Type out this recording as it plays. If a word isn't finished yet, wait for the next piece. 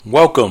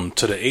Welcome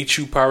to the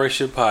HU Pirate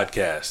Ship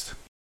Podcast.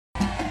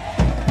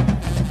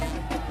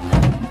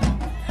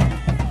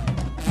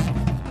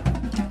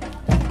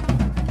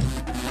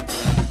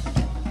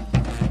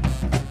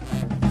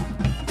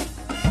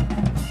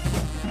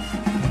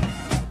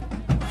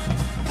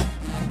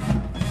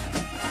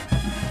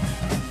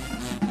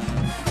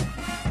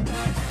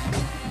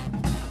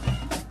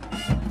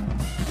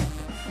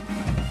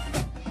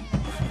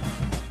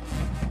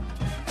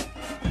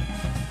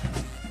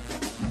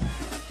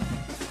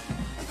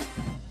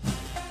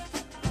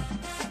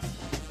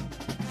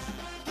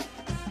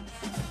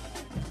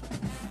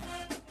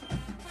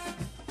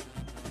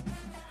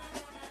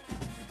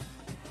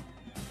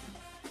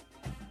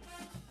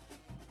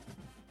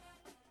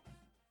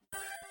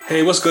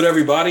 Hey, what's good,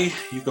 everybody?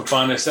 You can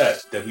find us at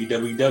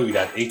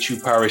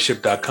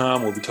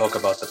www.hupirateship.com, where we talk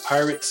about the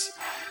Pirates.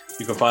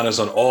 You can find us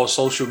on all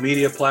social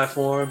media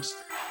platforms.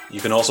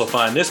 You can also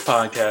find this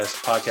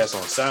podcast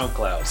on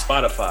SoundCloud,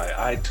 Spotify,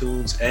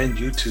 iTunes, and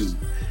YouTube.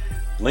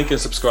 Link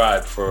and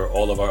subscribe for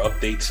all of our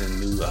updates and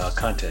new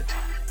content.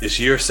 It's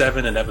year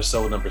 7 and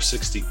episode number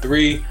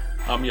 63.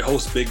 I'm your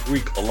host, Big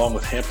Greek, along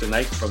with Hampton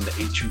Knight from the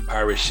HU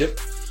Pirate Ship.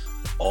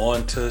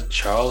 On to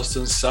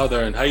Charleston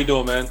Southern. How you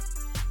doing, man?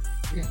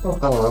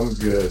 Oh, I'm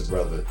good,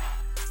 brother.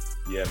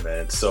 Yeah,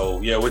 man. So,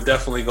 we're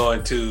definitely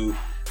going to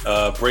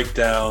break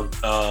down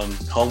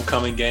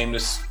homecoming game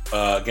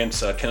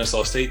against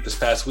Kennesaw State this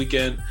past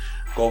weekend.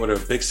 Go over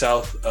to Big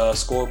South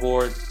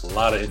Scoreboard. A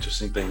lot of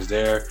interesting things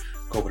there.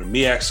 Go over to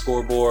MEAC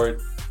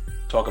Scoreboard.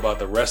 Talk about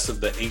the rest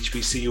of the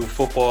HBCU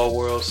football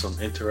world. Some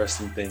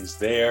interesting things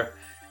there.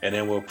 And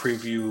then we'll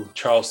preview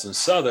Charleston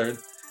Southern.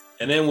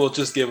 And then we'll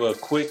just give a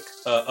quick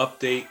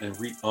update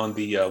on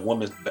the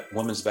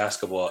women's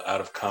basketball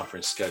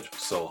out-of-conference schedule.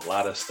 So a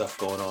lot of stuff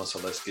going on, so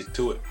let's get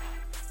to it.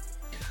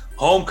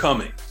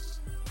 Homecoming.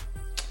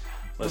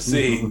 Let's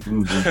see.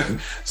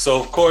 So,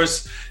 of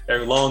course,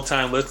 every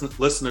long-time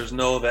listeners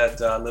know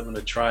that I live in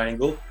the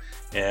Triangle,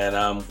 and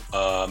I'm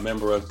a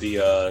member of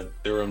the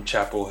Durham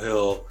Chapel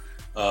Hill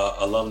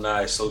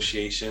Alumni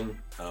Association.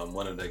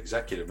 One of the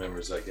executive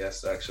members, I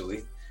guess,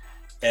 actually.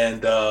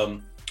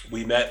 And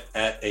we met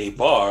at a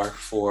bar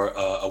for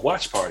a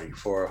watch party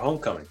for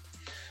homecoming.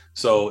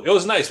 So it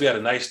was nice. We had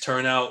a nice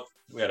turnout.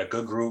 We had a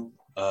good group,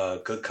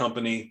 good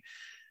company.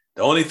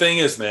 The only thing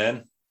is,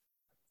 man,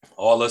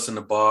 all us in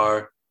the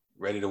bar,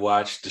 ready to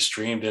watch. The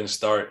stream didn't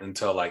start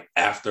until like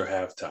after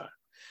halftime.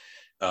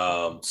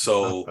 But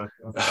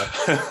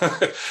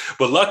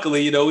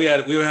luckily,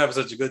 we were having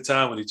such a good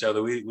time with each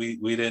other.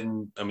 We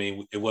didn't,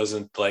 it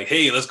wasn't like,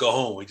 hey, let's go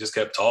home. We just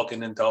kept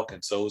talking and talking.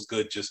 So it was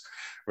good just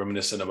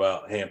reminiscing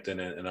about Hampton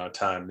and our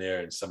time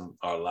there and some of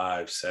our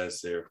lives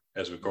as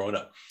we're growing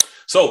up.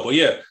 So, but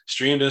yeah,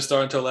 stream didn't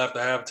start until after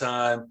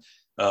halftime.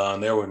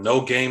 There were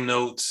no game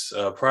notes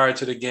prior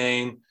to the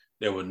game.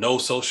 There were no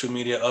social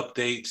media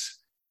updates.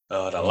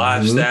 The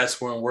live stats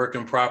weren't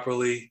working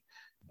properly.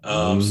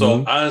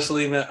 So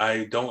honestly, man,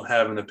 I don't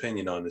have an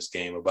opinion on this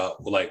game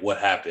about like what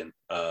happened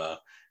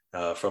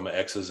from an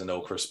X's and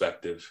O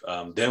perspective.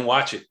 Didn't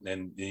watch it,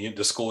 and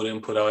the school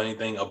didn't put out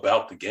anything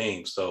about the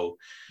game. So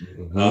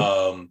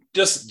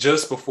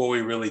just before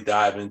we really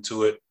dive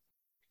into it,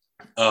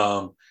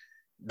 the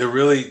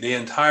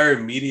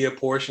entire media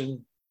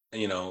portion,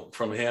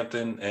 from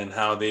Hampton and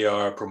how they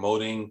are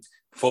promoting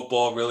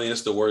football really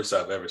is the worst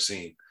I've ever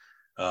seen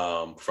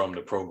from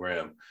the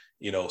program.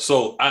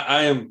 So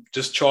I am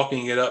just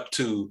chalking it up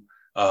to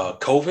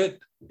COVID,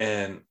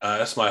 and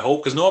that's my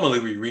hope, because normally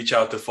we reach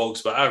out to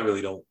folks, but I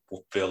really don't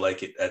feel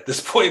like it at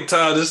this point in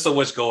time. There's so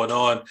much going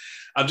on.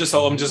 I'm just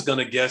going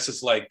to guess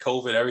it's like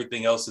COVID.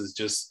 Everything else is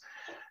just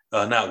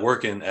not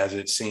working as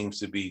it seems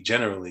to be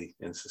generally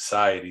in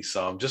society.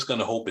 So I'm just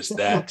going to hope it's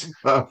that.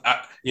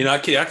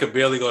 I could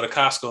barely go to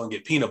Costco and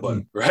get peanut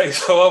butter, right?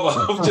 So I'm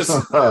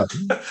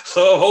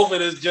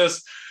hoping it's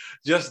just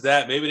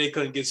that. Maybe they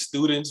couldn't get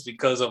students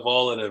because of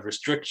all of the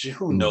restrictions.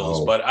 Who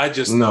knows? But I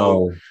just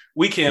know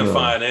we can't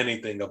find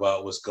anything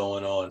about what's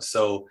going on.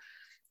 So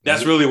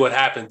that's really what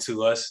happened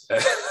to us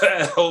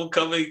at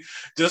homecoming.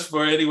 Just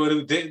for anyone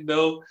who didn't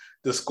know,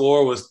 the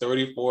score was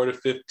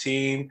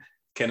 34-15.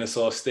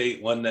 Kennesaw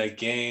State won that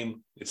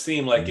game. It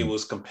seemed like it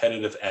was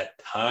competitive at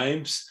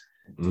times.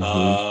 When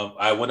I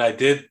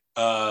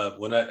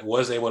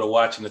was able to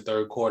watch in the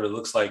third quarter, it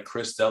looks like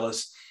Chris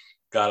Ellis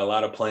got a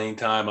lot of playing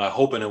time.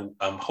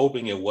 I'm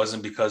hoping it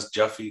wasn't because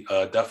Duffy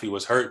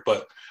was hurt,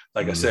 but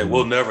like I said,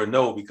 we'll never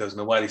know because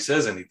nobody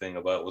says anything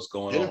about what's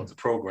going on with the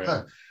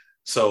program.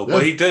 So,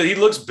 but he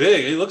looks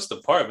big. He looks the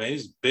part, man.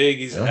 He's big.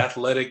 He's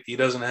athletic. He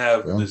doesn't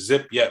have the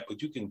zip yet,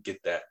 but you can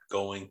get that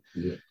going.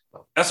 Yeah.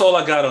 That's all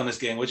I got on this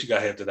game. What you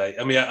got here today?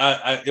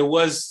 I it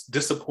was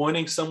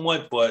disappointing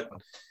somewhat, but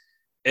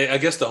I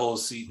guess the whole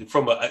season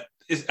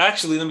it's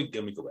actually, let me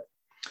go back.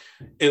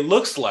 It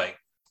looks like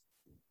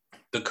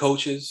the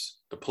coaches,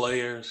 the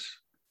players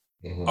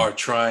are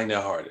trying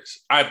their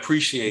hardest. I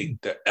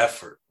appreciate the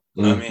effort.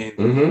 They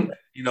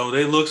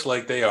looks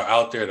like they are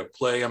out there to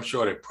play. I'm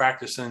sure they're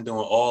practicing, doing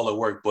all the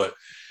work, but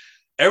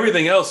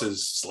everything else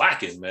is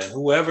slacking, man.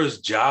 Whoever's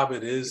job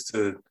it is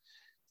to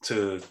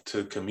to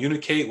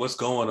communicate what's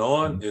going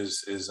on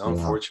is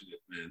unfortunate,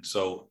 man.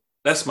 So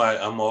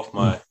I'm off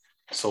my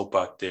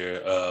soapbox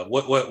there.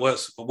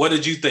 What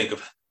did you think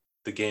of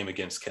the game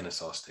against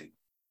Kennesaw State?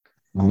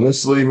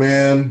 Honestly,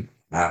 man,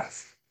 I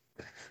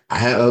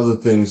had other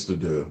things to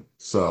do.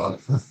 So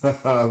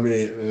I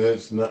mean,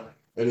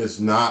 it is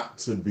not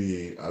to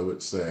be, I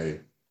would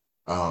say,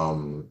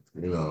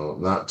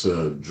 not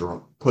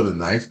to put a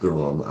knife through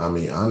them. I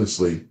mean,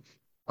 honestly,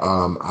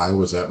 I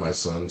was at my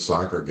son's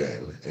soccer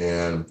game,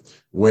 and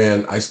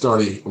when I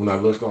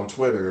looked on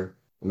Twitter,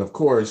 and of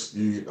course,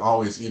 you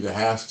always either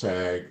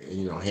hashtag,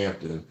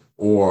 Hampton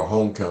or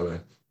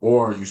homecoming,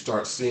 or you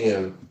start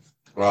seeing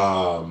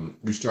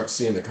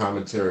the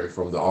commentary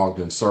from the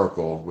Ogden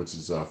Circle, which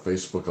is a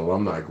Facebook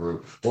alumni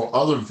group, or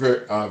other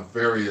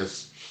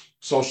various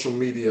social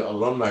media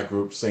alumni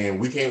groups saying,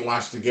 we can't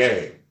watch the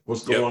game.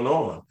 What's going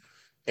on?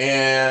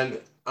 And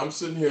I'm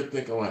sitting here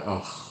thinking like,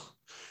 oh.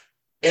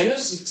 And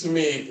this to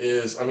me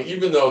is, I mean,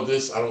 even though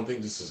I don't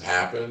think this has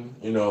happened,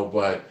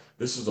 but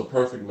this is a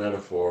perfect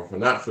metaphor for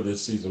not for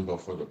this season, but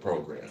for the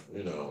program,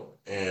 And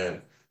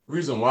the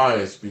reason why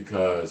is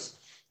because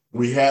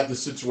we had the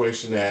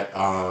situation at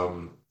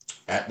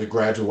the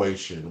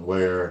graduation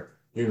where,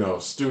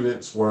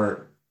 students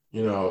weren't,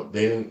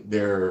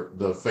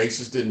 the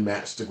faces didn't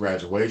match the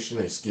graduation.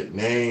 They skipped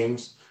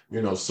names,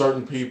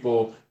 certain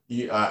people.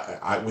 We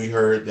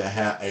heard that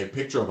had a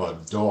picture of a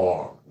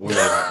dog when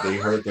they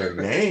heard their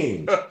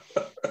name.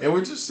 And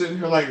we're just sitting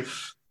here like,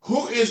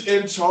 who is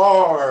in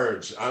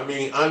charge? I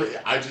mean,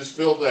 I just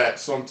feel that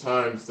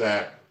sometimes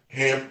that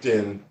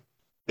Hampton,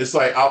 it's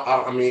like,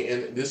 I mean,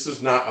 and this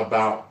is not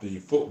about the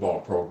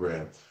football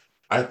program.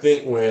 I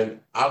think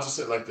I'll just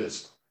say it like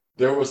this,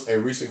 there was a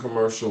recent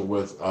commercial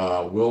with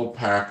Will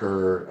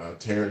Packer,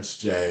 Terrence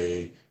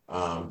J,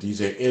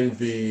 DJ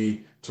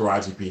Envy,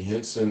 Taraji P.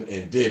 Henson,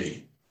 and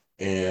Diddy.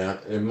 And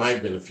it might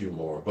have been a few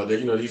more, but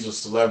these are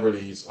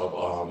celebrities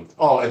of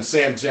and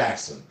Sam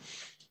Jackson,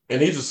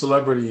 and these are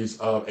celebrities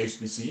of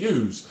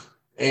HBCUs,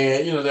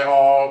 and they're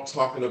all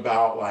talking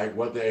about like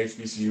what the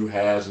HBCU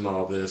has and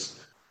all this,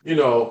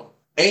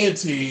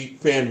 A&T,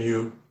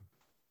 FAMU,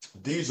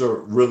 these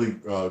are really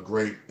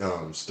great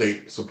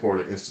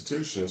state-supported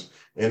institutions,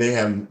 and they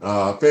have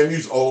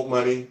FAMU's old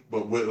money,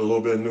 but with a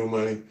little bit of new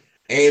money.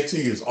 A&T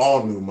is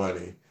all new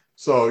money,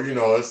 so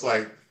it's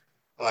like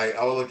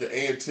I would look at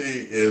A&T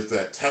is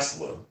that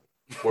Tesla,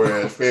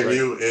 whereas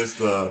FAMU is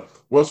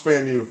what's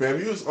FAMU?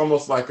 FAMU is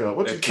almost like a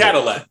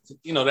Cadillac,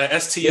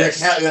 that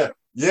STS.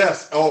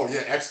 Yes. Oh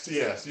yeah,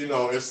 XTS.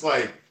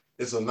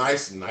 It's a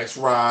nice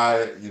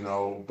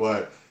ride,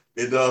 but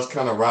it does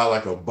kind of ride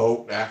like a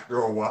boat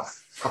after a while.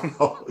 And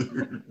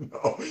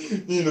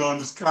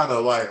it's kind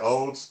of like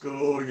old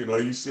school.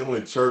 You see them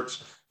in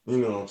church.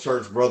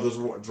 Church brothers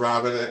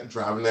driving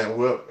that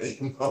whip.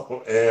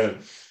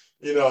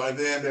 And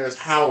then there's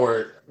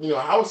Howard.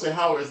 I would say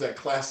Howard is that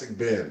classic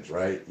Benz,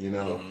 right?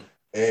 Mm-hmm.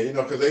 And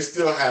because they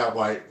still have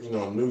like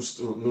new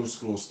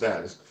school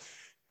status.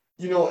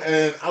 And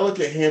I look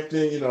at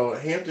Hampton.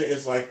 Hampton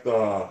is like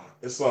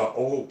it's an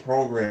old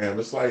program.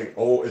 It's like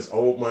it's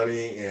old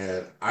money,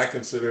 and I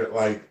consider it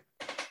like,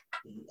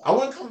 I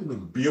wouldn't call it a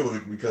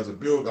Buick, because a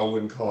Buick I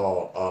wouldn't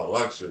call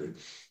luxury,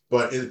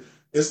 but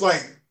it's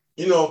like.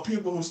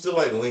 People who still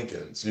like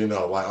Lincolns,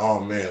 like, oh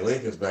man,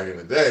 Lincolns back in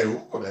the day,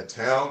 that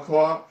town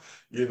car,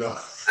 Broham.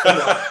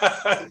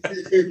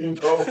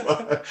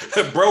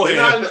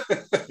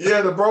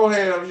 The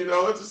Broham,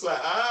 it's just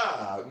like,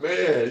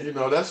 man,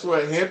 that's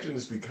what Hampton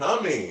is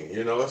becoming,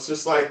 it's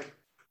just like,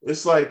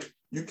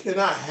 you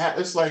cannot have,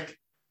 it's like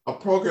a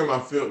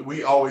program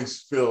we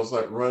always feel is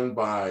like run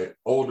by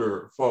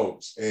older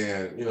folks,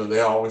 and, they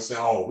always say,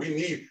 oh,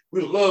 we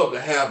love to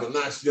have a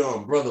nice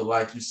young brother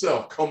like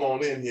yourself come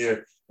on in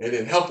here and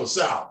then help us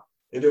out.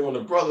 And then when the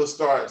brother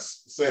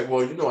starts saying,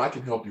 well, I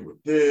can help you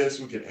with this,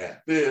 we can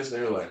add this,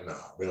 and they're like, nah,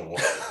 we don't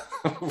want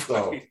that. Right.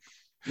 So,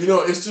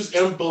 it's just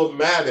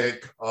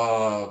emblematic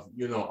of,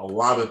 a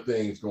lot of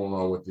things going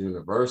on with the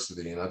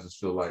university. And I just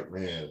feel like,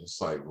 man,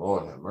 it's like,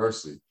 Lord have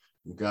mercy.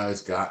 You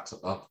guys got to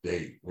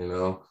update,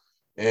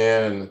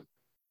 And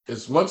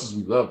as much as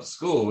we love the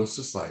school, it's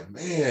just like,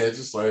 man, it's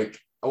just like,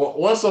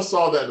 once I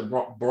saw that the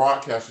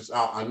broadcast was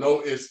out, I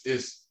know it's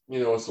it's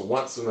a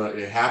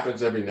it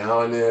happens every now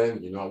and then,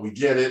 we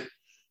get it,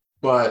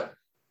 but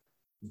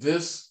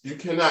you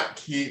cannot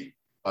keep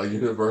a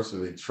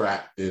university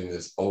trapped in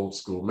this old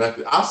school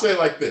method. I'll say it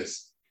like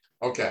this.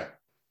 Okay.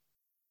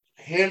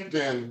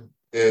 Hampton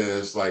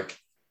is like,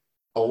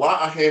 a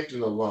lot of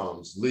Hampton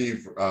alums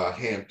leave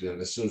Hampton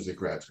as soon as they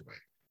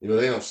graduate. They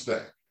don't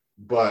stay,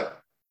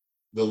 but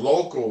the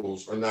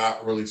locals are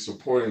not really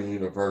supporting the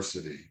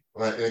university.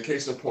 Right? In a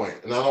case in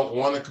point, and I don't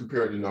want to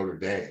compare it to Notre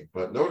Dame,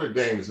 but Notre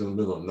Dame is in the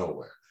middle of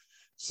nowhere.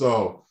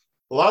 So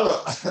a lot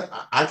of,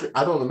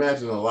 I don't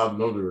imagine a lot of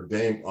Notre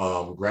Dame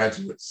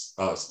graduates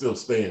still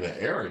stay in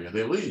that area.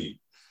 They leave.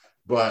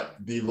 But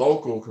the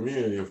local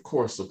community, of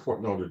course,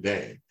 support Notre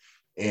Dame.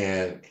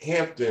 And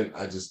Hampton,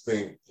 I just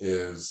think,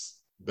 is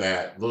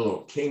that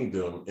little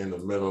kingdom in the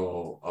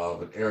middle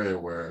of an area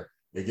where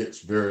It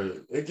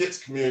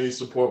gets community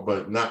support,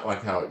 but not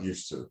like how it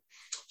used to.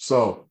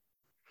 So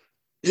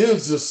it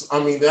was just,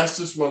 I mean, that's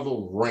just my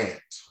little rant.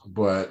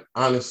 But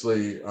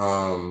honestly,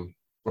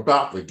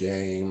 about the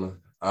game,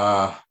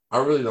 I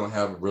really don't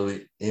have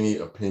really any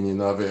opinion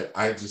of it.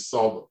 I just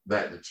saw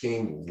that the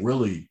team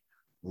really,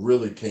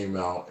 really came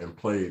out and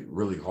played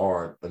really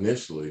hard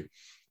initially.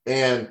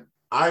 And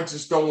I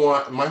just don't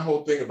want, my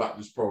whole thing about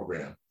this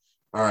program,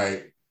 all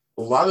right,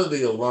 a lot of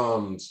the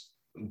alums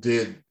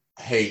did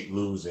hate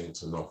losing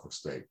to Norfolk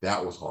State.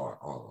 That was hard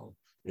on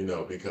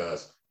them,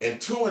 because, and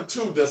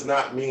 2-2 does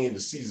not mean the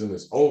season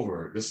is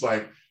over. It's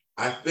like,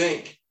 I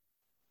think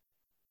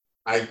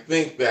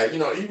that,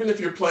 even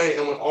if you're playing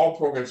and with all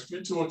programs, if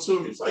you're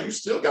 2-2, it's like you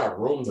still got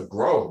room to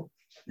grow.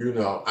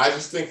 I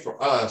just think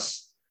for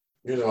us,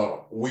 we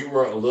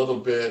were a little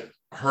bit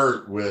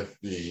hurt with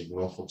the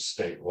Norfolk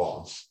State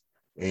loss.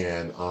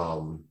 And,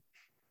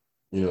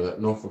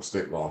 that Norfolk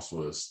State loss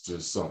was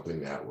just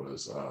something that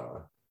was,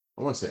 I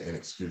wouldn't say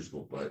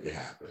inexcusable, but it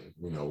happened.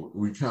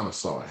 We kind of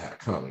saw it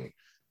coming,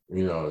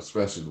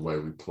 especially the way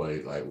we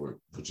played like with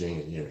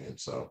Virginia Union.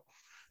 So,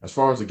 as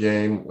far as the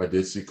game, I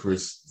did see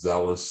Chris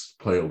Zealous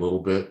play a little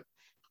bit.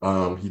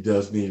 He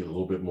does need a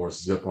little bit more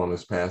zip on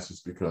his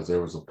passes because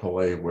there was a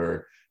play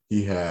where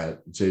he had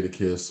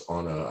Jadakiss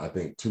on I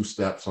think 2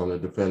 steps on the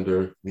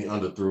defender. He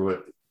underthrew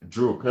it,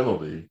 drew a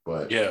penalty,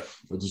 but yeah,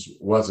 it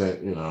just wasn't,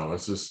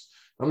 it's just,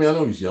 I mean, I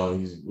know he's young.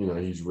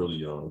 He's really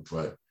young,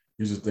 but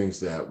these are things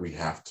that we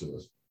have to,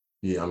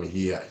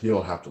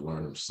 he'll have to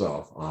learn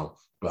himself.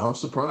 But I'm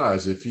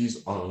surprised if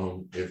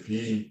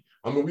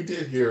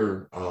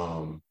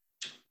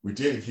we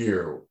did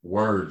hear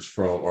words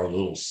from our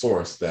little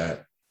source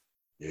that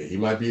he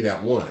might be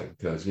that one,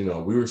 because we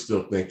were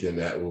still thinking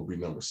that it will be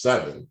number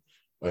 7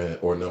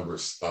 or number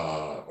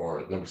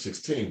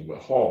 16 with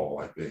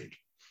Hall, I think,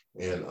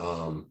 and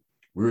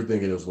we were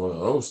thinking it was one of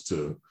those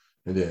two,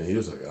 and then he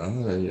was like, I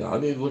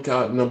need to look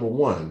out at number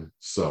 1.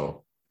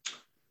 So,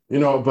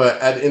 but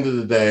at the end of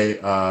the day,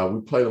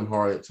 we played them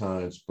hard at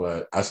times,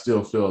 but I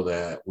still feel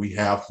that we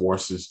have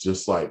horses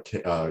just like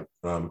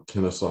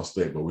Kennesaw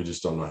State, but we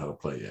just don't know how to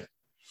play yet.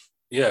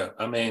 Yeah,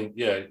 I mean,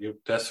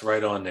 that's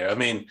right on there. I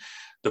mean,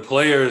 the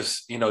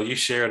players, you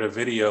shared a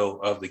video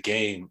of the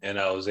game, and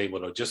I was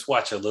able to just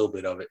watch a little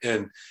bit of it.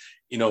 And,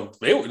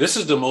 this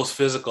is the most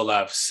physical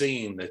I've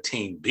seen the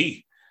team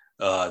be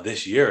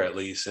this year, at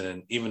least.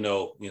 And even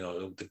though,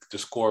 the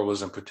score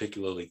wasn't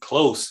particularly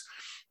close,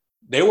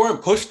 they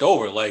weren't pushed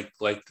over like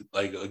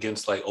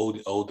against like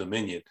Old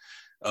Dominion.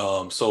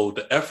 So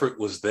the effort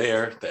was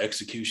there. The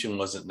execution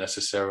wasn't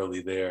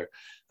necessarily there.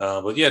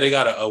 But yeah, they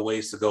got a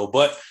ways to go.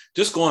 But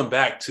just going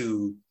back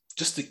to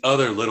just the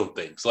other little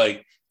things,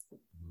 like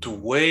the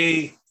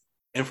way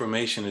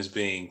information is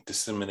being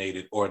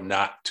disseminated or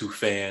not to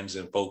fans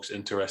and folks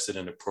interested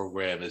in the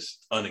program is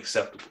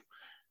unacceptable.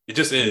 It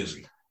just is.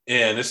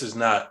 And this is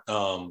not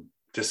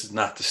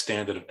the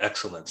standard of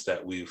excellence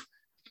that we've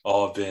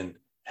all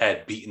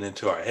had beaten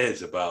into our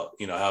heads about,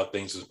 how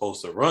things are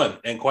supposed to run.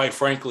 And quite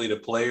frankly, the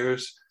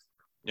players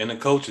and the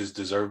coaches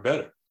deserve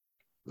better.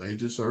 They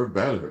deserve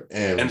better.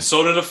 And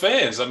so do the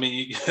fans. I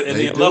mean,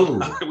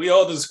 we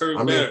all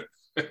deserve better.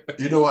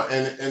 You know what?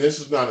 And this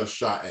is not a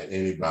shot at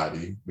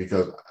anybody,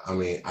 because,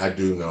 I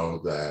do know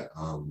that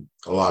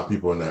a lot of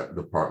people in that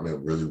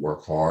department really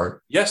work hard.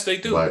 Yes, they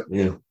do.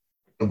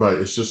 But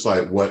it's just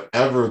like,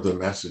 whatever the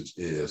message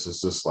is,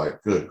 it's just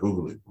like, good,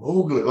 Google it.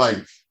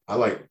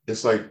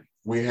 It's like,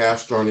 we have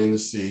starting to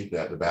see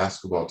that the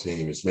basketball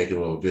team is making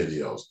little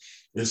videos.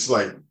 It's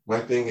like, my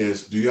thing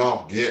is, do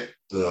y'all get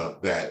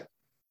that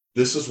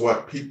this is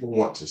what people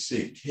want to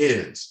see?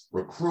 Kids,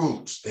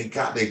 recruits, they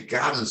got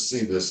to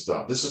see this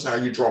stuff. This is how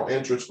you draw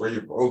interest for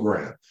your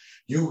program.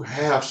 You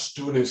have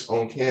students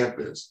on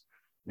campus,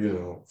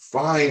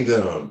 find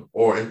them.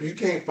 Or if you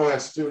can't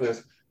find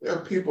students, there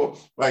are people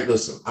like,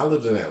 listen, I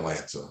lived in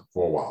Atlanta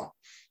for a while.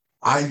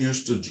 I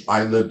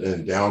lived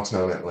in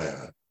downtown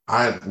Atlanta.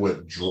 I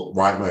would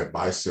ride my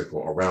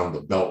bicycle around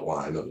the belt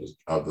line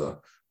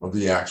of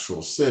the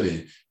actual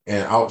city.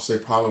 And I would say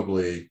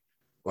probably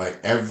like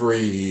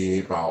every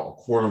about a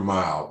quarter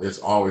mile, there's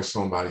always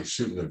somebody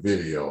shooting a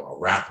video, a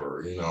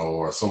rapper,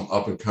 or some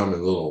up and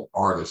coming little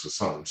artist or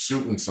something,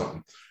 shooting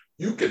something.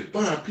 You could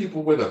find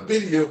people with a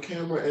video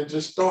camera and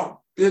just start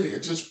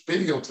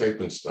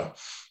videotaping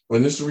stuff.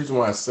 And this is the reason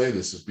why I say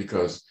this, is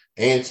because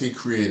A&T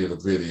created a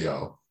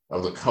video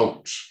of the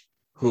coach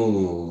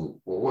who,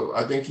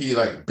 I think he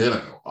bit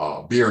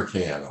a beer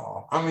can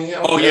off.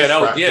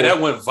 That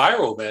went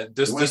viral, man.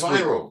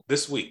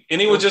 This week.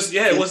 And he was just,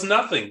 it was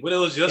nothing, but it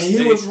was just. And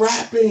he was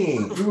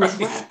rapping.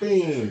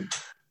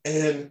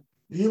 And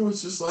he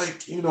was just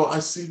like, I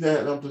see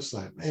that, and I'm just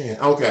like, man,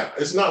 okay.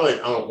 It's not like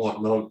I don't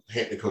want no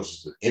Hampton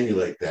coaches to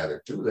emulate that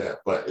or do that,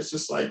 but it's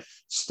just like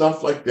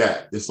stuff like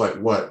that. It's like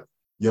what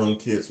young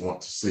kids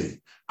want to see.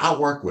 I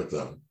work with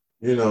them.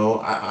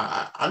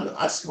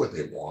 I see what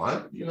they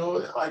want. They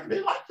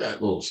like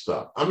that little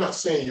stuff. I'm not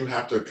saying you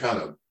have to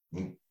kind of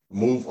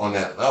move on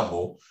that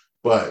level,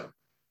 but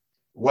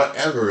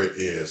whatever it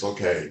is,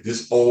 okay,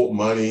 this old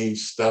money,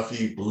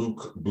 stuffy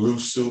blue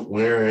suit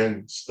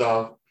wearing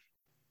stuff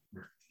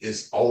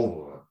is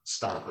over.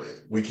 Stop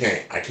it. We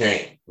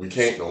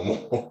can't no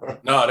more.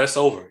 No, that's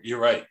over. You're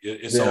right.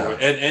 It's over.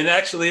 And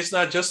actually, it's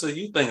not just a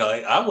you thing.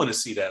 Like, I want to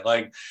see that.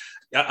 Like,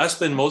 I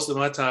spend most of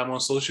my time on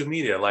social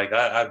media. Like,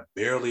 I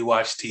barely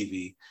watch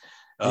TV.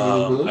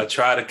 I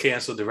try to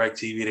cancel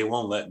DirecTV. They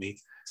won't let me.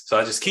 So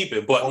I just keep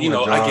it. But,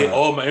 I get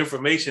all my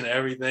information,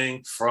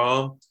 everything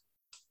from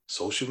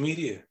social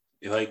media.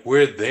 Like,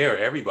 we're there.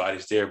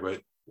 Everybody's there, but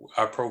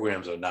our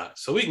programs are not.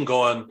 So we can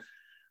go on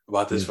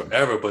about this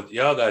forever, but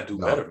y'all got to do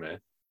better, man.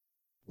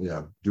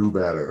 Yeah, do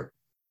better.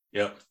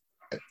 Yep.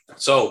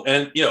 So,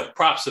 and,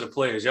 props to the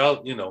players.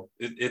 Y'all,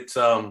 it's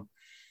y'all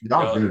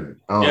good.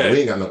 We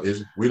ain't got no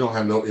issues. We don't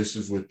have no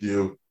issues with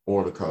you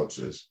or the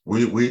coaches.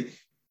 We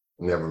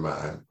never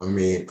mind. I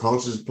mean,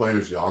 coaches,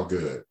 players, y'all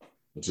good.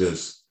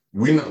 Just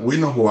we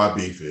know who our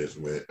beef is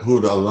with,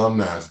 who the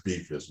alumni's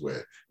beef is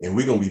with, and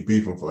we're gonna be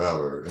beefing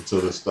forever until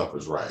this stuff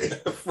is right.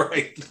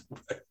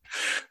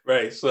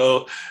 Right.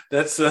 So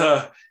that's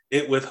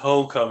it with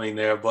homecoming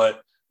there,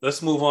 but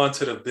let's move on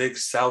to the Big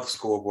South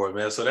scoreboard,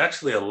 man. So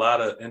actually a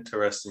lot of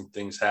interesting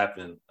things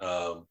happened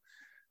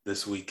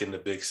this week in the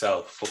Big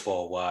South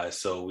football-wise.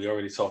 So we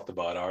already talked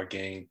about our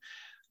game.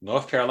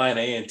 North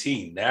Carolina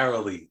A&T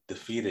narrowly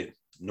defeated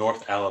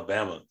North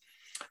Alabama.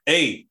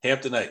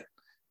 Hamptonite,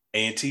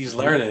 A&T's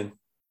learning.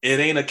 It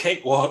ain't a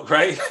cakewalk,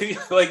 right?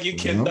 Like, you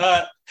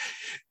cannot.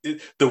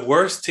 The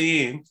worst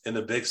team in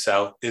the Big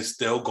South is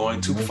still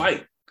going to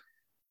fight.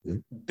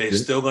 They're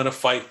still going to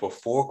fight for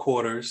 4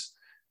 quarters.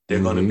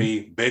 They're going to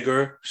be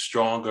bigger,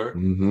 stronger,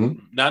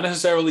 not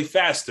necessarily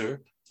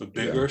faster, but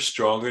bigger,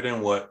 stronger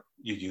than what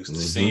you're used to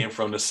seeing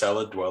from the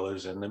cellar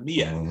dwellers and the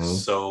MEAC.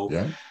 So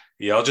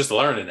y'all just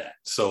learning that.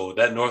 So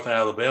that North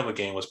Alabama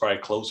game was probably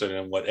closer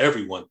than what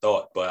everyone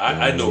thought. But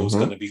I know it was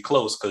going to be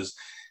close because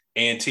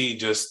A&T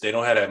they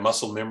don't have that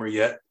muscle memory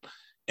yet.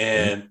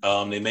 And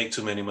they make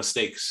too many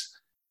mistakes.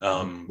 They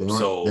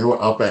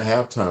were up at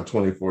halftime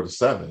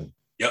 24-7.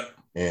 Yep.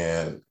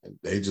 And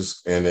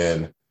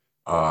then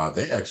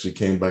they actually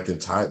came back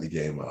and tied the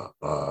game up,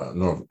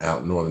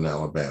 Northern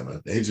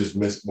Alabama. They just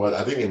missed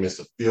I think they missed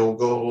a field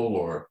goal,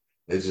 or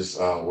they just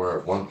were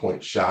at 1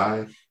 point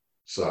shy.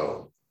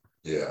 So,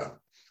 yeah.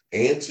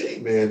 A&T,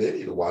 man, they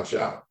need to watch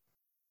out.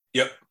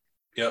 Yep.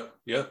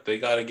 They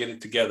got to get it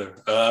together.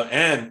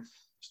 And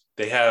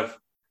they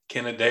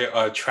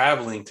are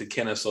traveling to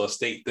Kennesaw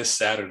State this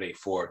Saturday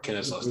for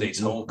Kennesaw State's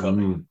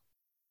homecoming.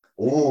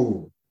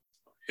 Ooh.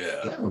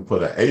 Yeah. They haven't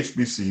put an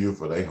HBCU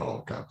for their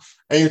homecoming.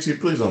 A&T,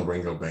 please don't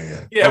bring your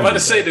band. Yeah, I'm about to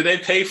say, did they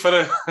pay for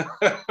the...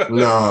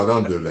 No,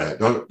 don't do that.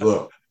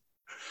 Look,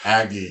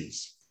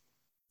 Aggies,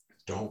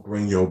 don't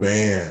bring your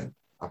band.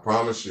 I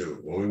promise you.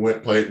 When we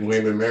played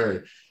William and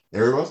Mary,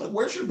 everybody was like,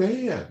 where's your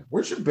band?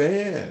 Where's your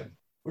band?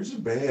 I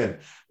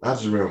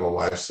just remember my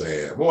wife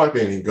saying, my wife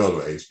didn't even go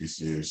to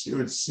HBCU. She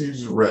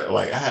was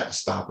like, I had to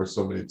stop her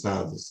so many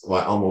times. It's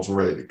like almost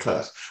ready to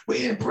cuss. We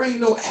didn't bring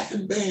no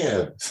effing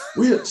band.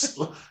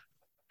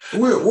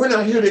 We're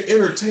not here to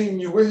entertain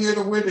you. We're here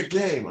to win the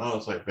game. I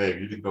was like, babe,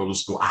 you didn't go to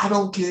school. I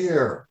don't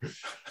care.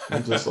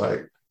 I'm just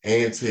like,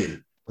 A&T,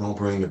 don't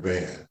bring the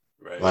band.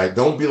 Right. Like,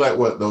 don't be like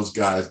what those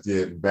guys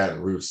did in Baton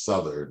Rouge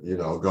Southern,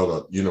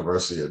 go to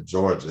University of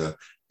Georgia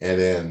and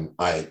then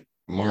like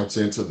march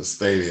into the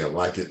stadium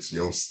like it's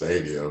your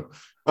stadium.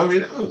 I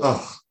mean,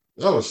 that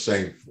was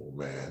shameful,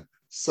 man.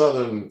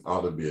 Southern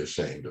ought to be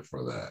ashamed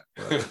for that.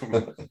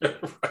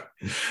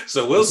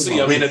 So we'll see.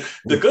 I mean,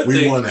 the good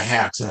thing, we won at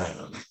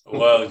halftime.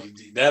 Well,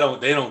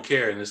 they don't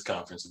care in this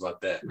conference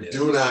about that. Man.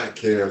 Do not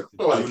care.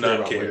 Do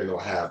not care about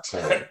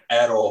halftime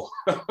at all.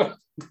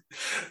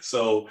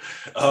 So,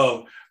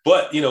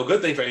 but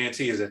good thing for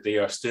A&T is that they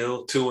are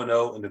still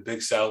 2-0 in the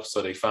Big South,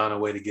 so they found a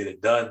way to get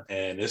it done.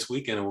 And this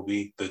weekend it will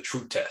be the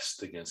true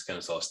test against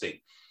Kennesaw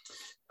State.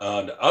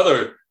 The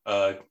other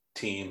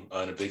team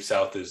in the Big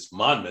South is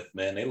Monmouth.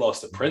 Man, they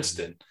lost to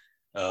Princeton.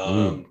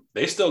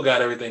 They still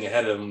got everything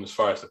ahead of them as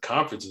far as the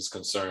conference is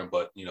concerned,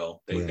 but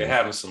they're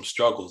having some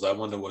struggles. I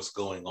wonder what's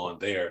going on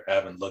there. I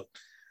haven't looked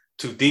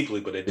too deeply,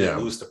 but they did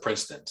lose to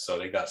Princeton, so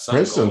they got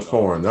something. Princeton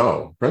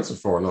 4-0. Princeton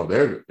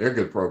 4-0. They're a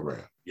good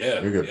program.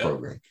 Yeah, they're a good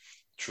program.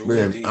 True.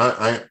 Man,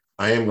 I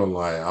am gonna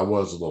lie. I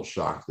was a little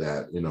shocked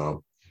that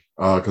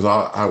because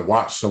I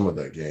watched some of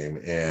that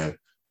game, and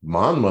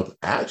Monmouth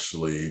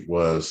actually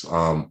was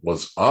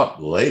up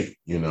late,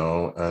 in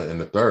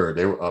the third.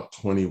 They were up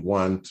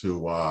 21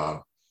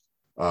 to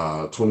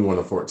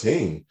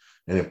 14,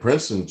 and then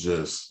Princeton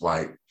just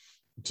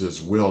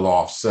wheeled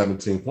off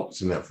 17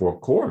 points in that fourth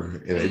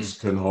quarter, and they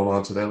just couldn't hold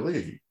on to that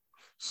lead.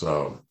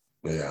 So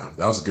yeah,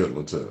 that was a good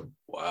one too.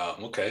 Wow.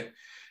 Okay.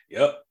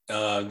 Yep.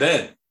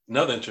 Then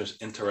another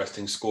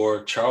interesting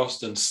score: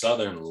 Charleston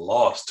Southern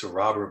lost to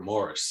Robert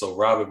Morris. So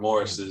Robert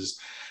Morris is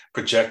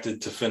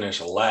projected to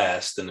finish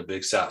last in the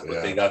Big South,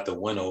 but they got the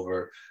win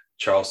over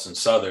Charleston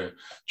Southern.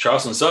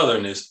 Charleston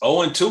Southern is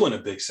 0-2 in the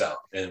Big South,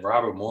 and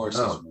Robert Morris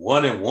is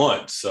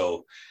 1-1.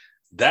 So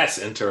that's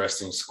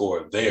interesting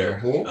score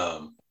there.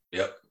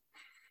 Yep.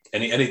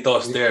 Any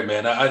thoughts there,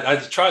 man? I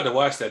tried to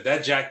watch that.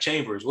 That Jack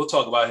Chambers, we'll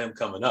talk about him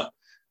coming up,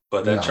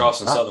 but that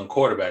Charleston Southern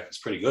quarterback is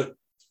pretty good.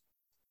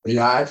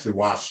 Yeah, I actually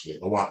watched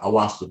it. I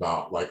watched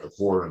about like a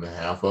quarter and a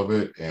half of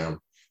it. And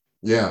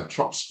yeah,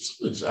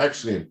 Charleston is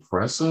actually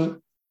impressive.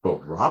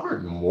 But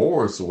Robert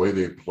Morris, the way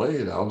they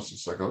played, I was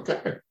just like,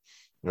 okay.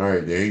 All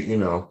right,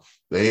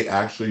 they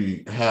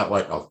actually had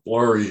like a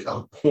flurry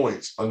of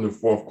points on the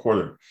fourth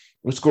quarter.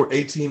 We scored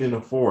 18 in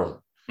the fourth.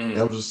 And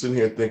I was just sitting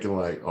here thinking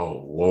like,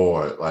 oh,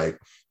 Lord, like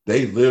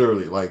they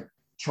literally, like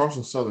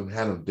Charleston Southern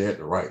had them dead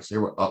to rights. They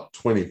were up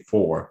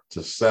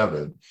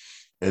 24-7.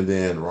 And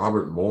then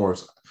Robert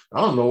Morris,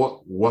 I don't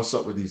know what's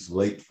up with these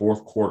late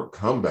fourth quarter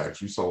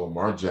comebacks. We saw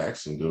Lamar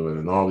Jackson do it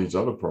and all these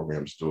other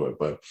programs do it.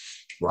 But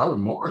Robert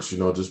Morris,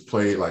 just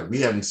played like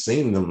we haven't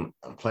seen them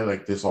play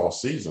like this all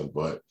season,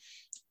 but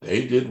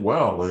they did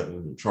well.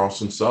 And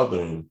Charleston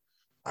Southern,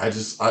 it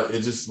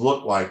just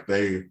looked like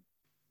they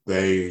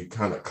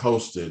kind of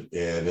coasted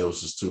and it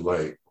was just too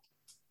late.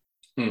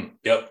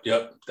 Yep.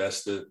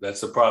 That's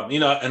the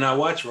problem. And I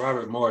watched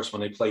Robert Morris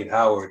when they played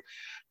Howard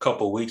a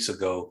couple of weeks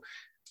ago.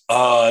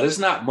 There's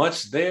not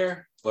much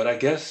there, but I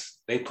guess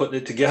they putting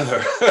it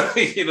together.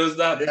 It's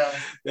not. Yeah.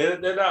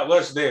 They're not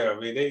much there. I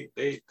mean,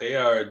 they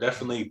are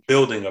definitely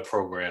building a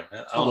program.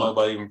 I don't know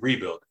about even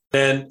rebuilding.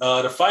 And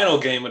the final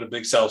game of the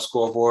Big South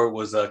scoreboard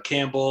was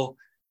Campbell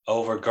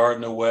over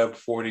Gardner-Webb,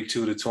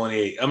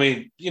 42-28. I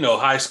mean,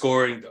 high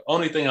scoring. The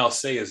only thing I'll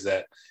say is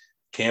that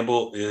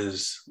Campbell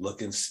is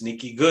looking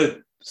sneaky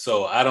good.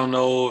 So I don't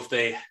know if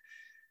they,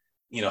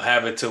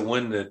 have it to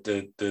win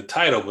the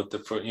title, but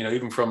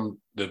even from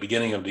the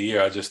beginning of the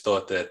year, I just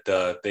thought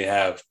that they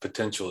have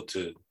potential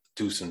to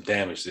do some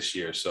damage this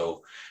year.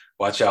 So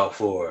watch out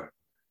for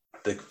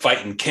the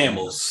fighting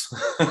Camels.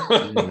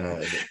 And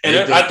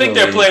I think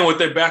they're playing with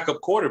their backup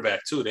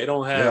quarterback too. They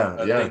don't have,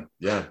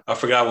 I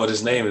forgot what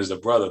his name is, the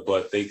brother,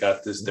 but they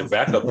got their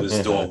backup is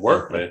doing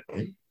work, man.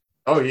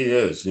 Oh, he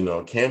is.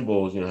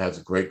 Campbell, has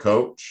a great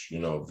coach,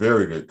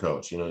 very good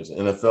coach. He's an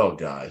NFL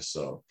guy.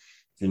 So,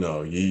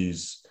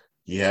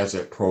 he has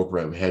that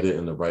program headed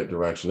in the right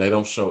direction. They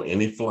don't show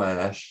any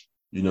flash.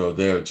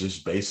 They're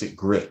just basic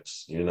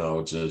grits,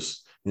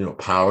 just,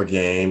 power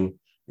game,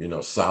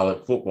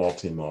 solid football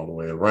team all the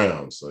way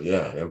around. So,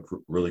 yeah, they're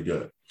really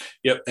good.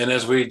 Yep. And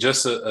as we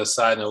just a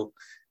side note,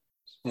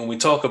 when we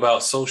talk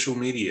about social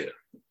media,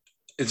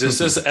 it's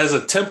just as a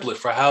template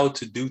for how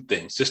to do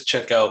things. Just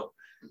check out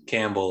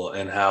Campbell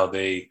and how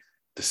they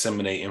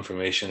disseminate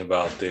information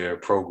about their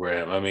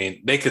program. I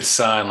mean, they could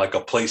sign like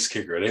a place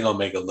kicker. They're going to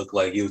make it look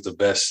like he was the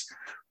best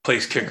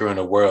place kicker in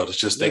the world. It's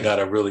just they got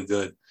a really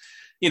good,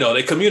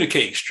 they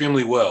communicate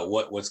extremely well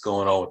what's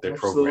going on with their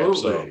program.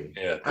 So,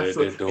 yeah,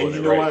 they're doing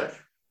it right. What?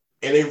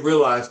 And they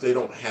realize they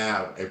don't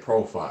have a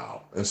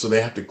profile. And so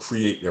they have to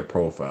create their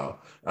profile.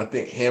 I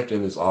think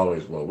Hampton is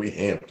always, we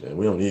Hampton.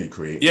 We don't need to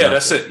create. Yeah,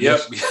 that's it. Yep,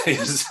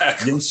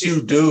 exactly. Yes,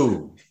 you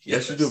do.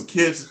 Yes, you do.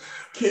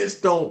 Kids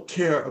don't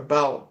care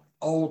about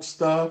old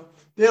stuff.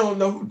 They don't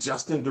know who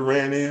Justin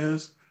Durant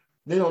is.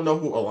 They don't know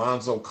who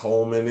Alonzo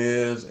Coleman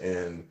is,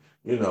 and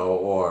and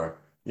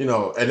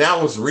that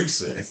was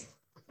recent.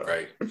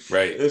 Right.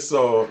 And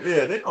so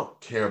they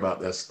don't care about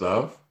that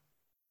stuff.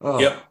 Oh.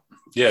 Yep.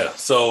 Yeah.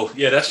 So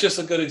that's just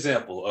a good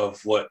example of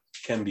what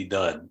can be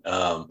done.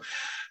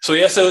 So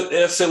that's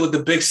it with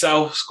the Big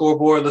South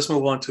scoreboard. Let's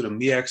move on to the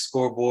MEAC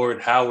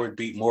scoreboard. Howard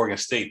beat Morgan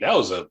State. That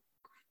was a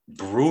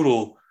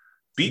brutal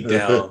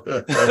beatdown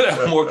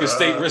that Morgan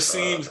State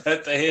received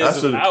at the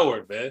hands of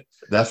Howard, man.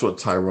 That's what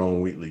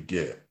Tyrone Wheatley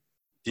get.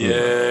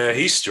 Yeah,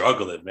 he's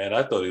struggling, man.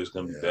 I thought he was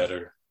going to be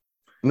better.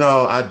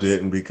 No, I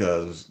didn't,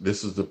 because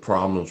this is the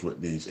problems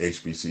with these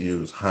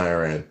HBCUs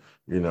hiring.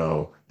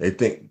 They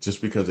think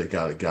just because they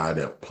got a guy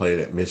that played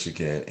at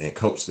Michigan and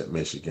coached at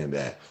Michigan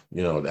that,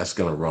 that's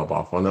going to rub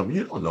off on them.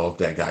 You don't know if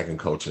that guy can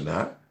coach or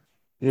not.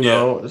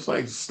 It's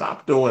like,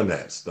 stop doing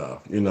that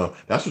stuff.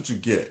 That's what you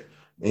get.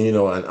 And,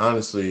 and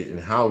honestly, and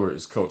Howard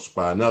is coached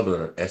by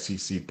another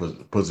SEC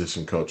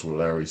position coach with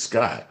Larry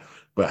Scott.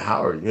 But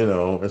Howard,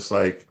 it's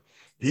like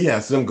he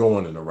has them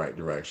going in the right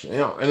direction.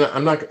 And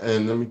I'm not,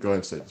 and let me go ahead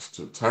and say this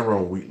too.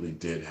 Tyrone Wheatley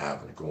did have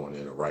them going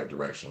in the right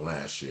direction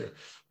last year.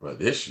 But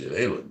this year,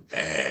 they look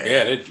bad.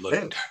 Yeah, they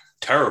look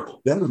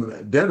terrible. They're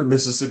the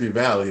Mississippi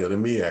Valley of the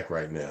MEAC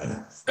right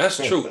now.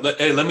 That's true.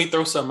 Hey, let me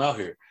throw something out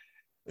here.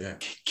 Yeah.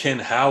 Can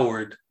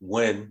Howard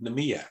win the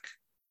MEAC?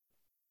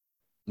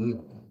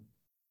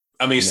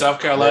 I mean,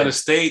 South Carolina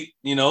State,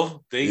 they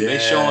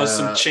showing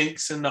some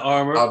chinks in the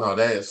armor. Oh,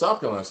 no, South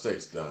Carolina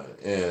State's done.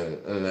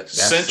 And that's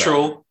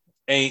Central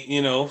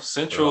ain't,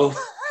 Central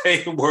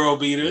ain't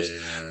world beaters.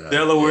 Yeah,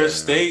 Delaware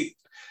State,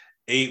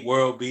 8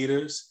 world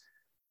beaters.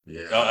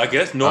 Yeah, I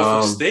guess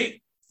Norfolk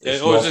State,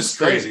 or is this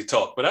crazy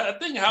talk? But I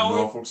think Howard,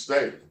 Norfolk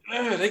State,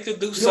 they could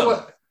do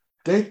something.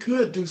 They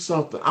could do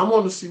something. I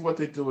want to see what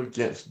they do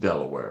against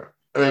Delaware.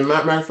 I mean,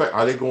 matter of fact,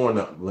 are they going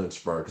to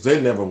Lynchburg? Because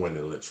they never went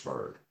to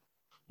Lynchburg.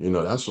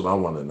 That's what I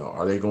want to know.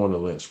 Are they going to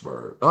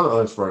Lynchburg? Oh, not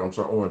Lynchburg. I'm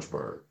sorry,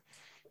 Orangeburg.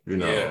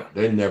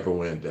 They never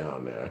went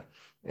down there.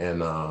 And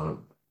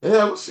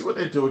we'll see what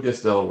they do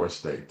against Delaware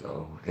State,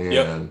 though.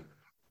 And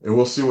And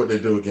we'll see what they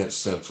do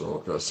against Central,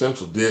 because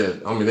Central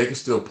did. I mean, they can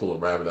still pull a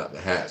rabbit out the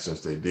hat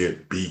since they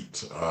did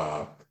beat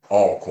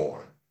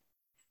Alcorn.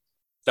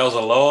 That was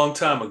a long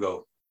time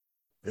ago.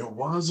 It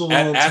was a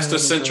long Ask time the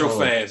Central ago.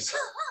 fans.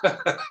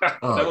 That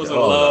Oh, was a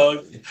oh,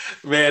 long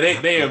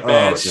man. They in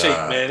bad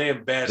shape, man. They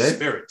in bad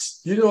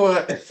spirits. You know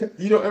what?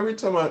 You know, every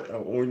time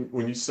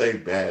when you say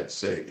bad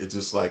shape, it's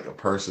just like a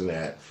person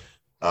that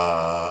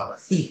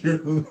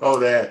you know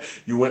that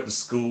you went to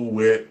school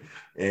with,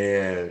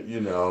 and you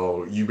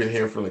know you've been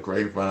hearing from the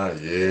grapevine.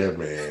 Yeah,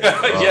 man.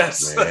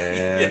 Yes,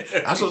 man.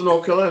 Yeah. That's what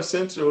North Carolina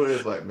Central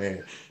is like,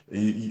 man.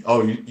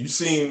 You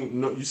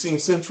seen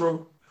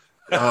Central?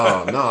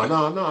 Oh,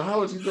 no.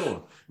 How is he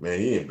doing? Man,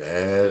 he in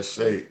bad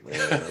shape,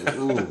 man.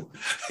 Ooh.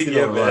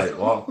 Yeah, man.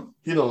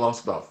 He done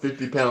lost about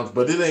 50 pounds,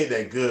 but it ain't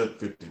that good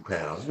 50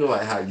 pounds. You know,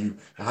 like how you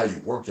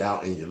work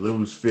out and you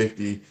lose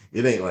 50.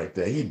 It ain't like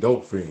that. He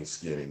dope fiend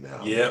skinny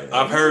now. Yeah, Man.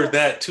 I've heard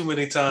that too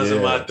many times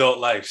in my adult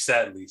life,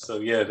 sadly. So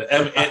yeah,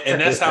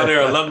 and that's how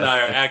their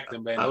alumni are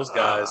acting, man. Those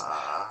guys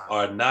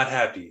are not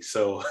happy.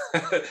 So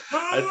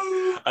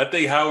I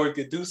think Howard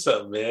could do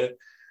something, man.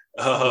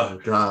 Oh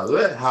my God,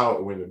 let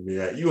Howard win the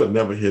MEAC. You will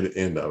never hear the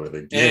end of it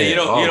again. Yeah, you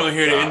don't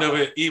hear the end of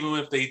it, even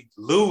if they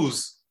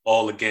lose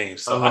all the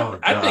games. So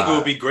I think it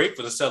would be great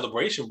for the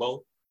Celebration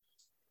Bowl.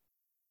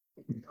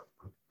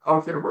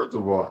 Okay, first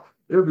of all,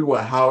 it would be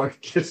what Howard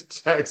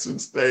against Jackson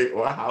State,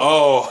 or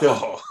Howard,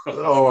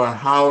 or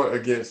Howard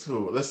against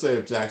who? Let's say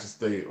if Jackson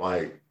State,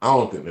 like, I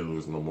don't think they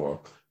lose no more,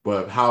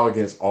 but Howard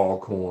against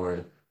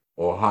Alcorn,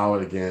 or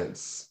Howard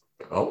against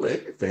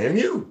maybe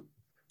FAMU.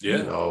 Yeah.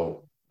 You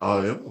know,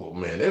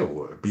 man, they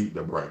would beat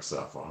the brakes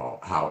off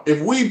of Howard.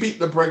 If we beat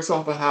the brakes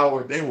off of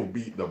Howard, they will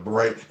beat the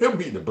They'll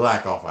beat the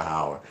black off of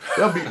Howard.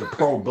 They'll beat the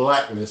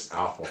pro-blackness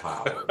off of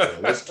Howard.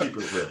 Man. Let's keep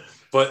it real.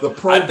 But the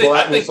I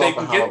think they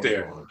can get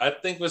there. I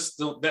think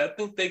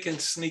they can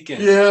sneak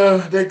in. Yeah,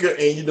 they're good.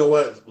 And you know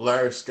what?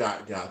 Larry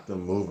Scott got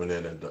them moving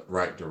in the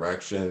right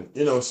direction.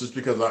 You know, it's just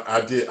because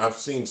I've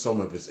seen some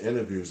of his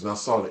interviews, and I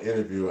saw the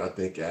interview, I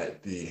think,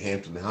 at the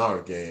Hampton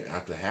Howard game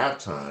after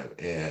halftime,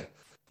 and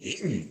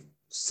he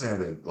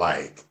said it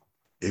like,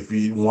 if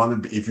you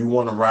want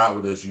to ride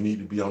with us, you need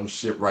to be on the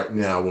ship right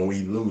now when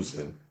we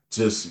losing,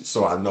 just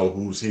so I know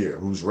who's here,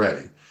 who's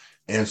ready.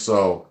 And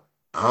so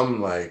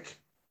I'm like,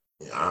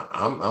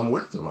 I'm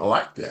with them. I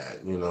like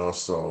that, you know.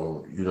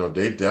 So, you know,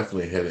 they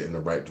definitely headed in the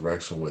right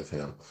direction with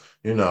him.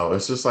 You know,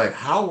 it's just like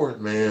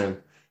Howard,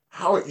 man.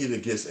 Howard either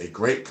gets a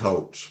great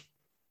coach,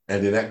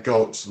 and then that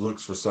coach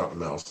looks for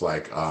something else,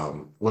 like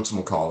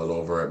whatchamacallit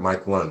over at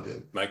Mike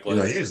London. You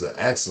know, he was an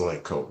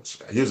excellent coach.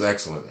 He was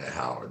excellent at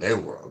Howard.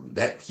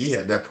 He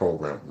had that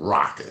program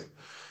rocking,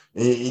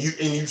 and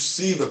you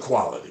see the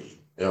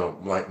quality, you know,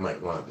 like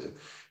Mike London,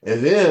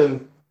 and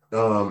then.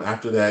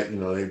 After that, you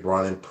know, they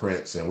brought in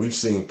Prince, and we've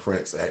seen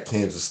Prince at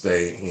Kansas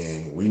State,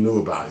 and we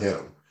knew about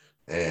him.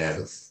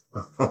 And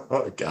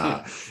oh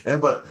God,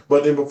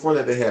 but then before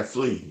that, they had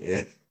Flea,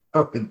 and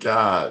oh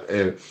God,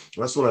 and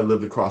that's when I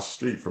lived across the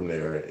street from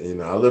there. You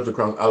know, I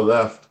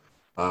left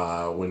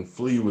when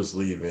Flea was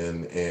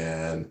leaving,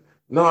 and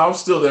no, I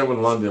was still there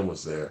when London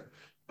was there,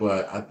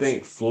 but I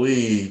think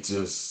Flea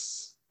just.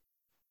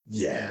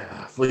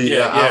 Yeah,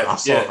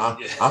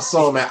 I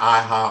saw him at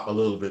IHOP a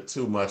little bit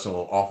too much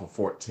off of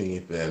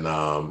 14th, and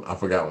I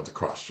forgot what the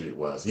cross street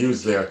was. He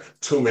was there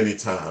too many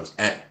times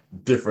at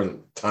different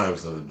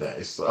times of the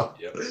day. So,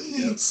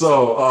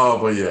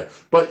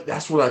 but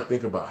that's what I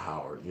think about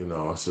Howard. You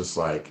know, it's just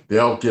like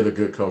they'll get a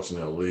good coach and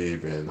they'll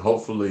leave, and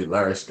hopefully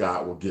Larry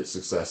Scott will get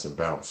success and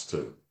bounce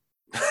too.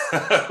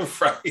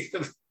 Right.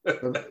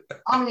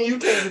 I mean, you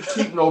can't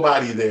keep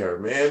nobody there,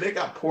 man. They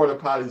got porta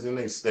potties in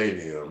their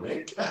stadium,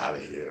 man. Get out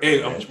of here.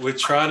 Hey, we're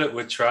trying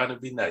to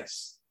be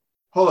nice.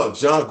 Hold up,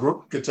 John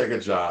Group could take a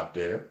job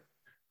there.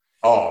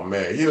 Oh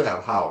man, he'll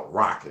have Howard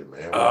rocking,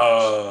 man.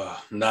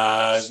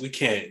 Nah, we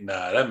can't.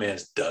 Nah, that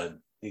man's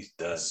done. He's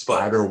done.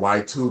 Spider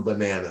Y2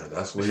 banana.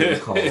 That's what he'll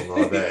call him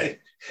all day.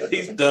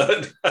 He's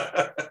done.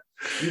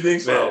 You think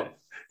so? Man,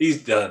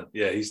 he's done.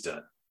 Yeah, he's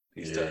done.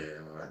 He's done.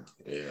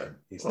 Yeah,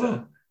 he's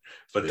done.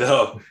 But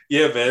man.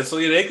 So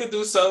they could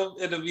do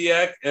something in the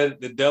MEAC. At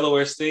the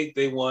Delaware State,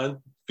 they won,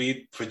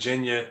 beat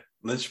Virginia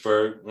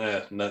Lynchburg.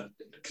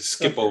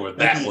 Skip over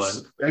that one.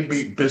 They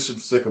beat Bishop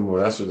Sycamore.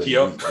 That's what they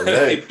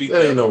beat.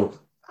 They ain't no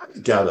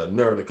got a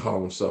nerve to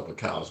call himself a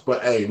college.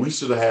 But hey, we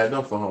should have had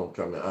them for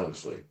homecoming,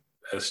 honestly.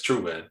 That's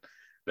true, man.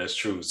 That's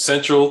true.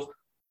 Central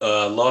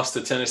lost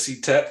to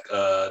Tennessee Tech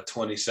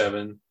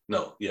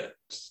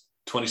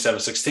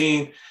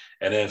 27-16.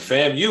 And then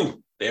FAMU,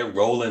 they're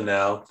rolling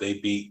now. They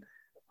beat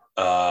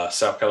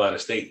South Carolina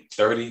State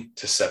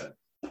 30-7.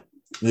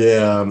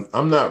 Yeah,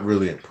 I'm not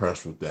really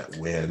impressed with that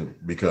win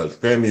because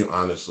FAMU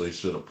honestly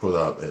should have put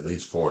up at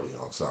least 40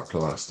 on South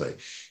Carolina State.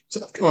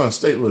 South Carolina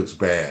State looks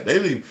bad.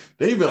 They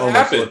even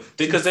almost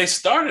because they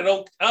started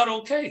out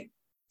okay.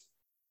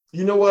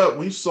 You know what?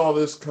 We saw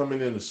this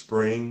coming in the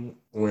spring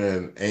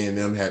when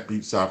A&M had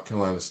beat South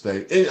Carolina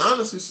State. And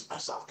honestly,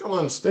 South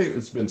Carolina State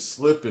has been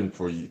slipping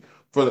for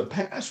the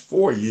past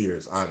 4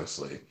 years,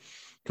 honestly,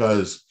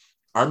 because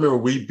I remember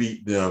we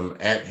beat them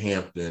at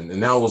Hampton,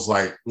 and that was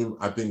like,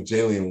 I think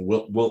Jalen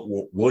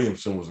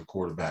Williamson was a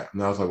quarterback,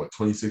 and that was like, what,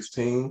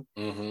 2016?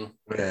 Mm-hmm.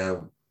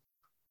 And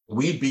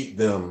we beat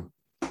them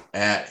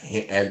at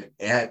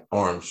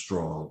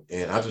Armstrong,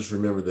 and I just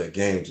remember that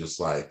game just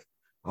like,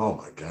 oh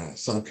my God,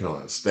 South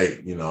Carolina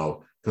State,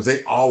 because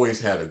they always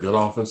had a good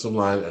offensive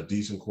line, a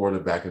decent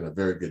quarterback, and a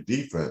very good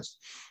defense.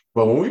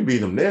 But when we beat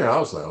them there, I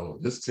was like, oh,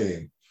 this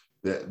team,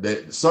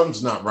 that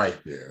something's not right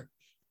there.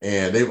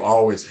 And they've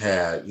always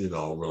had,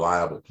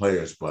 reliable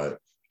players, but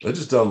it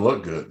just doesn't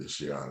look good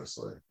this year,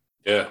 honestly.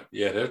 Yeah,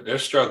 they're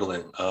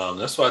struggling.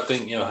 That's why I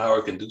think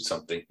Howard can do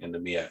something in the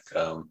MEAC.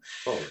 Oh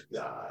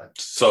God!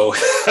 So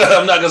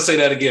I'm not gonna say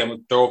that again. I'm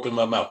gonna throw up in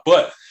my mouth.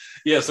 But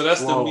yeah, so that's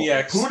the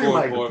MEAC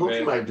scoreboard.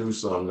 Pootie might do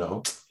something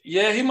though.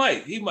 Yeah, he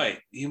might.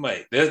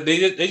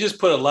 They just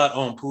put a lot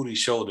on Pootie's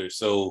shoulders.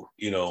 So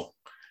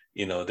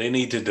they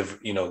need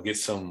to get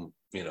some.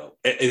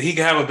 He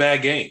can have a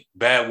bad game,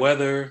 bad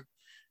weather.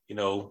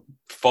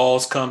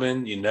 Fall's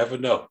coming. You never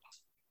know.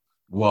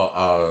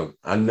 Well,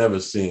 I never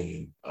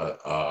seen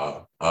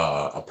a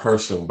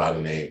person by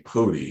the name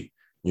Pootie,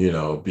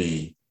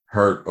 be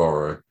hurt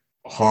or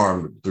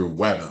harmed through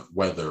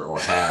weather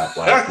or have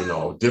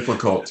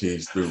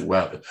difficulties through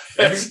weather.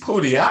 Every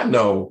Pootie I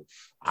know,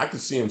 I could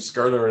see him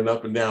skirting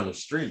up and down the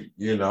street,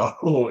 in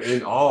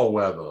all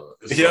weather.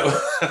 So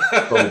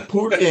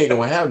Pootie ain't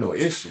gonna have no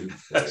issues.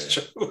 That's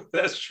true.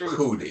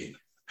 Pootie.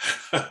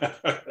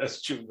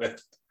 That's true, man.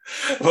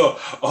 Well,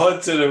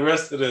 on to the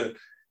rest of the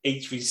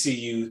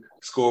HBCU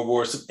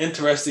scoreboard. Some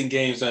interesting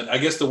games, and I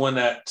guess the one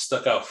that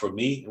stuck out for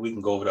me, we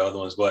can go over the other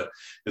ones, but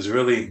is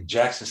really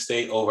Jackson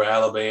State over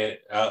Alabama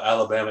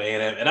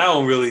A&M. And I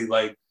don't really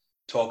like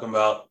talking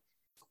about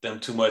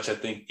them too much. I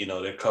think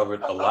they're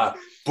covered a lot.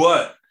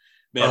 But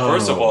man,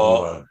 first of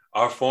all,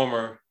 our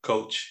former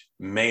coach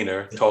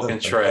Maynard talking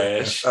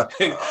trash,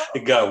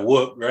 it got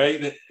whooped,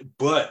 right?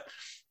 But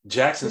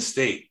Jackson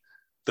State,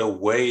 the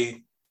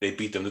way they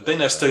beat them. The thing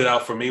that stood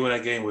out for me when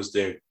that game was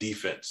their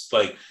defense.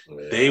 Like,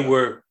 they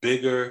were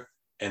bigger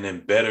and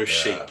in better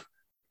shape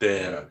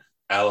than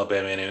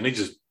Alabama, and they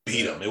just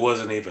beat them. It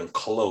wasn't even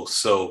close.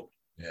 So,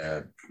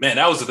 man,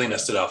 that was the thing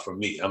that stood out for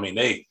me. I mean,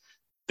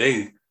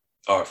 they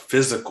are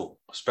physical,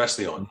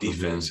 especially on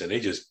defense, and they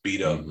just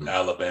beat up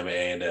Alabama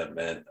A&M,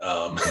 man.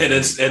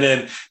 And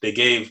then they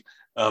gave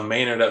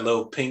Maynard that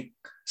little pink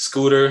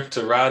scooter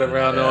to ride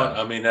around on.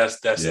 I mean, that's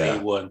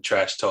A1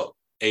 trash talk.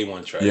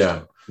 A1 trash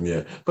talk.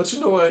 Yeah, but you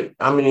know what?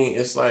 I mean,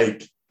 it's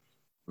like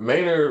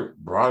Maynard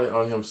brought it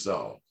on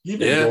himself. He's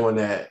been doing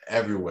that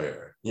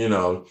everywhere.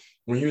 When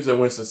he was at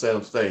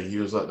Winston-Salem State, he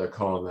was up there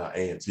calling out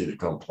A&T to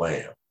come play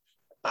him.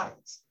 I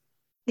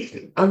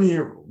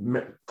mean,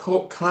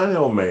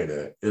 Connell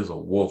Maynard is a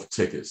wolf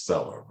ticket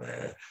seller,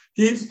 man.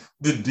 He's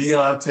the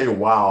Deontay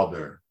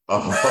Wilder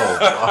of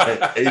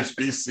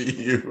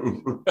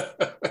HBCU.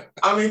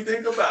 I mean,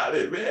 think about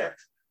it, man.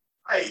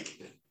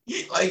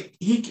 We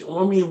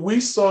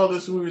saw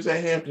this when we was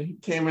at Hampton. He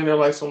came in there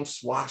like some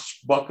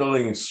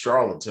swashbuckling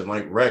charlatan,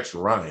 like Rex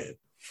Ryan.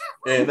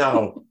 And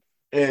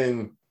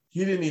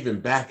he didn't even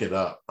back it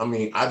up. I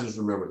mean, I just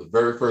remember the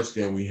very first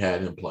game we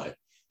had him play.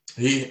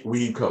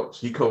 He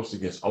coached. He coached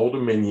against Old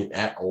Dominion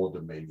at Old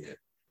Dominion.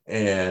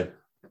 And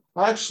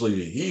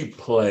actually, he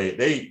played.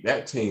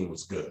 That team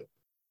was good.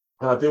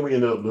 I think we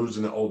ended up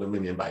losing to Old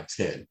Dominion by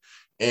 10.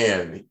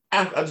 And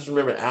I just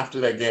remember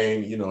after that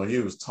game, he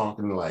was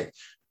talking like,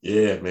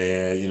 yeah,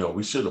 man,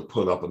 we should have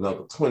put up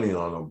another 20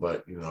 on them,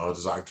 but,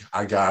 just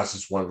our guys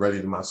just weren't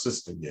ready to my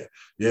system yet.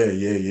 Yeah.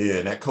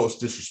 And that coach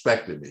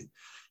disrespected me.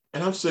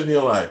 And I'm sitting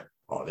here like,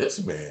 oh,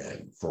 this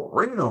man, for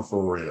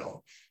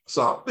real.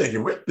 So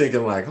we're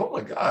thinking like, oh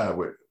my God,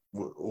 we're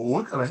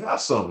going to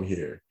have something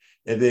here.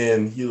 And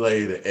then he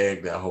laid an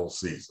egg that whole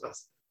season.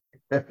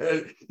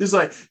 It's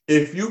like,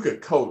 if you can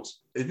coach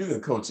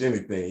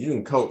anything, you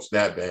can coach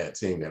that bad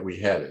team that we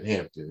had at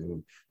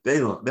Hampton.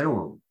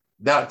 And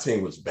that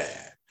team was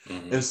bad.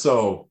 And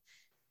so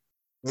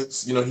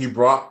it's, he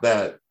brought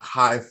that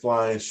high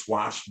flying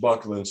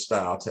swashbuckling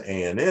style to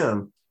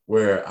A&M,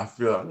 where I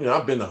feel,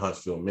 I've been to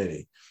Huntsville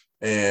Mini,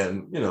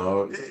 and,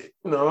 it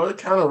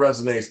kind of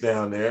resonates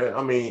down there.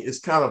 I mean, it's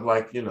kind of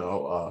like, it's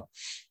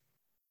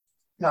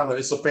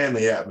a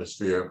family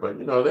atmosphere, but,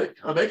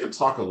 they can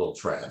talk a little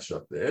trash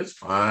up there. It's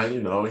fine.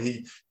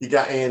 He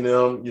got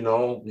A&M,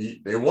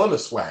 they won the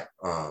SWAC.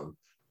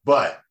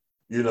 But,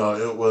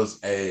 it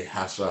was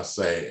how should I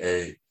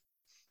say,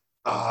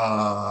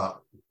 it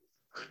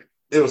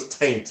was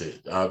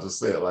tainted. I'll just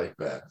say it like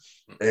that.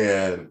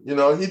 And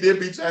he did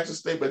beat Jackson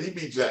State, but he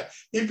beat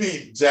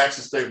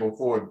Jackson State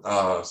before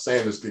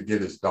Sanders could get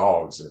his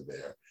dogs in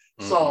there.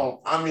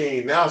 So I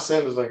mean, now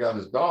Sanders ain't got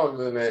his dogs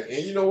in there,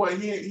 and you know what?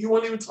 He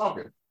wasn't even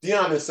talking.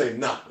 Deion didn't say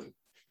nothing.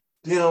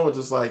 Deion was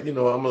just like, I'm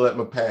gonna let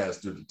my pass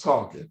do the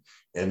talking,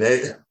 and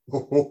they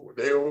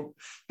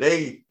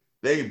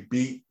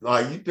beat,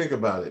 like, you think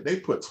about it, they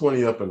put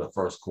 20 up in the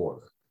first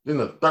quarter, then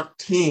the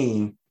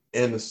 13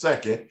 in the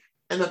second,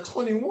 and the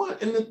 21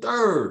 in the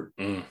third.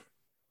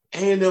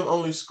 A&M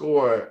only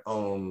scored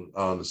on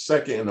the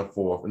second and the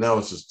fourth, and that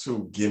was just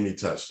 2 gimme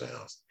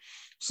touchdowns.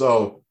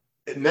 So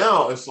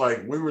now it's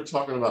like we were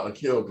talking about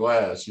Akil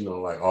Glass,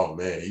 like, oh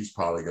man, he's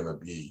probably gonna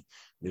be,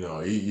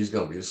 he's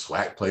gonna be the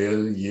SWAC player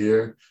of the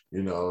year.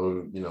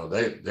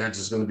 They're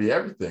just gonna be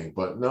everything.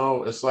 But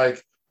no, it's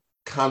like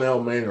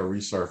Connell Maynard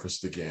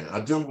resurfaced again.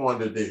 I do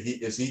wonder that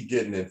is he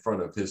getting in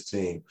front of his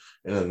team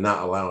and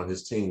not allowing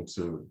his team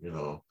to,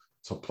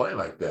 to play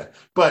like that.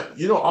 But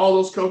all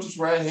those coaches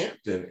were at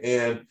Hampton,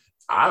 and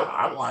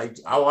I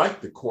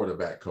liked the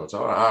quarterback coach.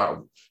 I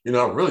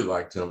really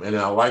liked him, and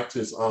I liked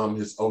his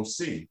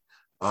OC.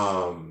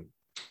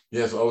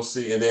 Yes, OC,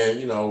 and then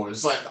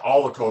it's like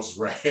all the coaches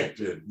were at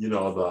Hampton.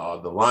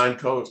 The line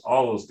coach,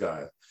 all those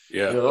guys.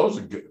 Yeah, those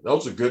are good.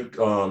 Those are good.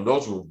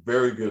 Those were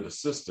very good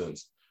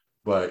assistants.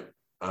 But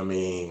I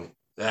mean,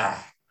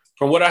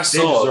 from what I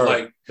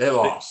saw, they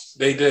lost.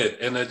 They did,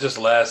 and it just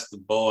last the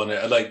ball,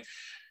 and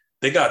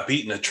they got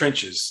beat in the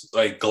trenches.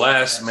 Like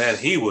Glass,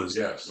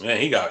 yes. Man,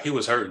 he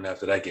was hurting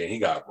after that game. He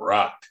got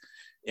rocked.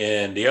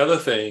 And the other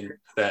thing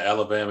that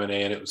Alabama and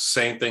it was the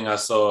same thing I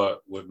saw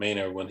with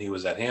Maynard when he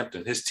was at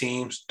Hampton. His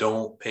teams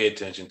don't pay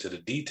attention to the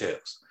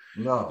details.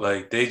 No,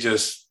 like they're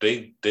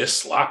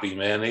sloppy,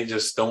 man. They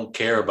just don't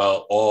care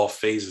about all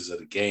phases of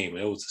the game.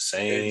 It was the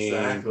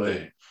same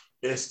thing.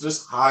 It's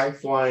just high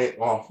flying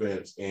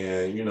offense,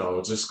 and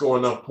just score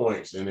enough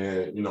points, and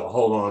then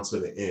hold on to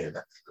the end.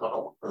 That's not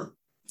gonna work.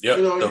 Yeah,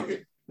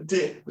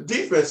 the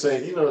defense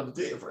ain't.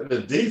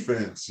 The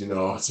defense.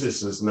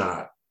 This is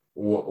not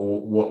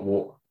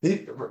what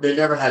they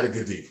never had a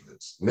good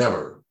defense.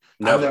 Never.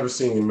 I've never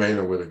seen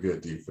Maynard with a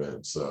good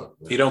defense. So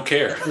he don't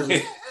care.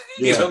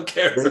 He don't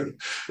care.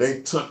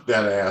 They took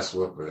that ass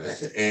whooping,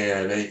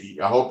 and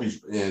I hope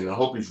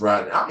he's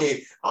riding. I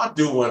mean, I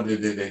do wonder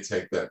did they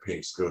take that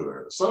pink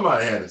scooter?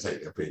 Somebody had to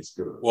take that pink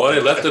scooter. Well, they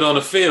left it on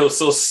the field,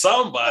 so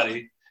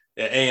somebody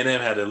at A&M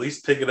had to at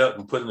least pick it up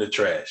and put it in the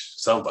trash.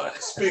 Somebody.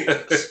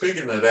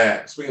 Speaking of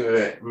that,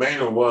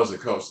 Maynard was a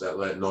coach that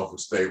let Norfolk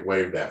State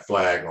wave that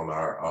flag on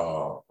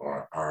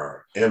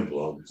our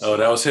emblems. Oh,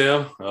 that was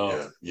him?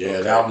 Oh, yeah,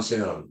 okay. That was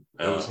him.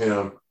 That was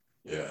him.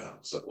 Yeah.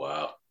 So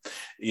wow.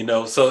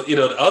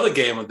 The other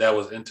game that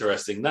was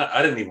interesting.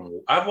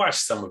 I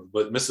watched some of it,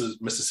 but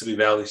Mississippi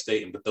Valley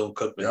State and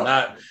Bethune-Cookman.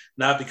 Yep.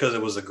 Not because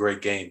it was a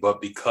great game,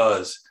 but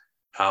because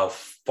how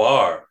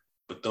far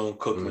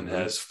Bethune-Cookman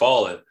has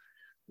fallen.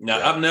 Now,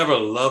 I've never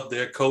loved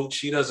their coach.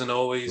 He doesn't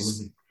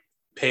always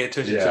pay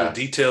attention to the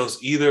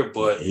details either,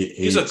 but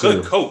he's a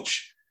good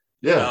coach.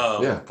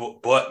 Yeah.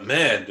 But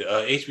man,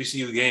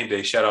 HBCU Game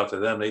Day, shout out to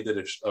them. They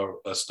did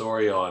a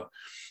story on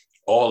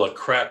all the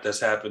crap that's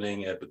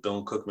happening at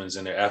Bethune-Cookman's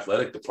in their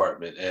athletic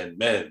department. And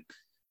man,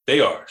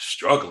 they are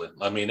struggling.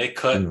 I mean, they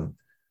cut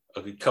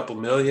a couple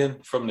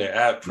million from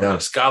their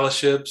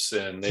scholarships,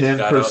 and they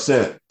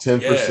 10%.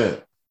 10%. Yeah,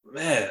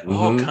 man,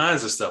 all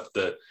kinds of stuff.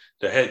 The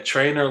head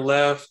trainer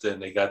left,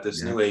 and they got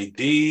this new AD,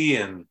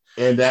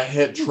 and that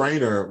head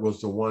trainer was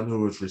the one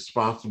who was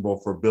responsible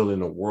for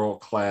building a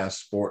world-class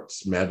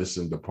sports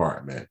medicine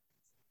department.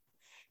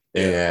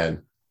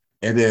 And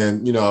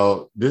then,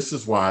 this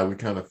is why we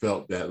kind of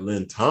felt that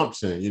Lynn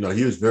Thompson, he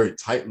was very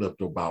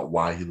tight-lipped about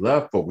why he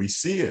left, but we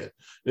see it.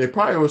 They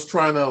probably was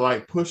trying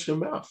to push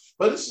him out.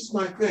 But this is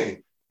my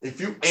thing. If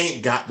you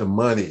ain't got the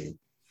money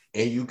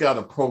and you got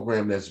a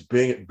program that's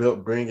bringing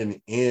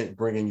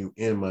you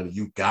in money,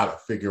 you got to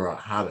figure out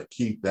how to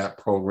keep that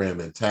program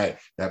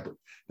intact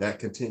that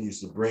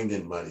continues to bring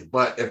in money.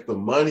 But if the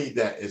money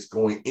that is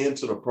going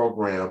into the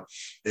program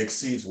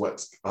exceeds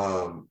what's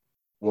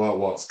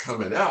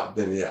coming out,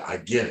 then I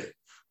get it.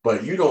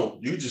 But you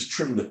just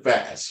trim the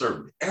fat at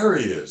certain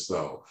areas,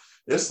 though.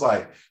 It's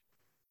like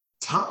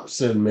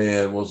Thompson,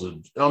 man,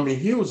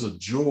 he was a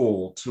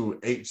jewel to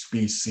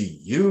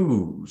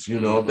HBCUs.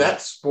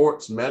 That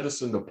sports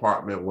medicine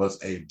department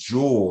was a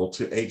jewel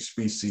to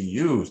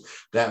HBCUs.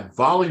 That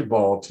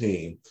volleyball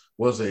team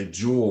was a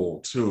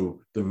jewel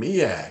to the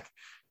MEAC.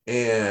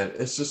 And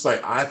it's just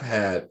like I've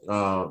had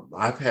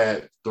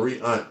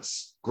 3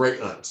 aunts,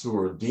 great aunts, who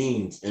are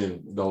deans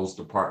in those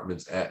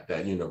departments at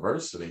that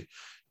university.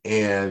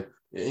 And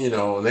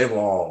they've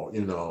all,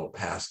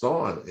 passed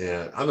on,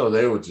 and I know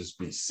they would just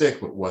be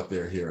sick with what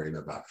they're hearing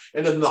about.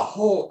 And then the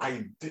whole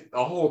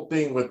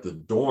thing with the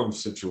dorm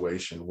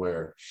situation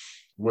where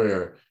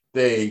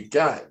they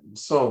got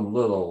some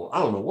little, I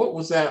don't know, what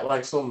was that,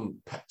 like some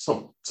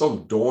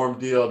dorm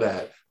deal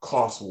that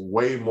cost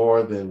way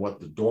more than what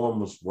the dorm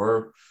was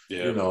worth.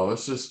 Yeah.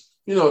 It's just,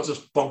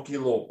 just funky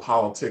little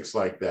politics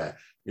like that.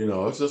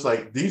 It's just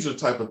like, these are the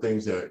type of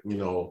things that,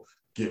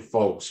 get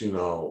folks,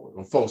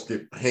 when folks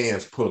get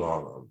hands put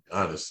on them,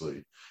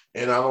 honestly.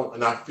 And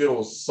I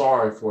feel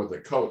sorry for the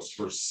coach,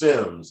 for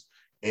Sims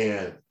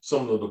and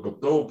some of the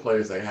Bethune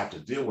players that have to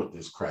deal with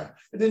this crap.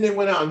 And then they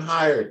went out and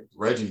hired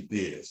Reggie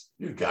Theus.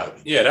 You got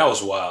to be. Yeah, that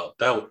was wild.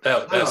 That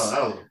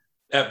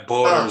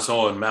borders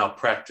on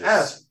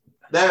malpractice.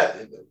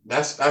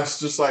 That's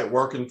just like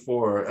working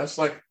for, that's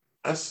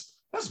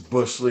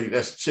Bush League,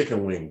 that's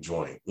chicken wing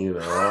joint.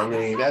 I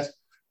mean,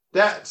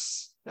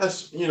 that's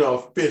That's,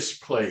 fish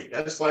plate.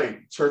 That's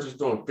like churches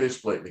doing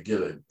fish plate to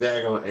get a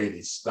daggone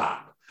 80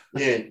 stop.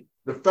 And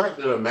the fact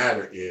of the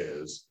matter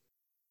is,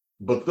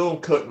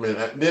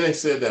 Bethune-Cookman, then they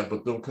said that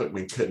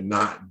Bethune-Cookman could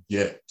not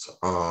get,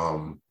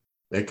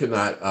 they could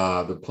not,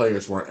 the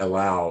players weren't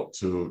allowed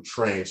to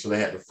train. So they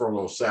had to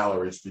furlough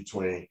salaries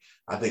between,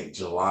 I think,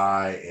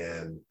 July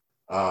and,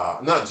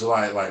 not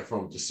July, like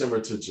from December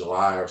to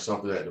July or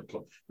something, that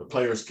the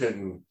players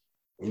couldn't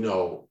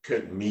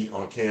meet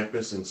on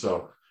campus. And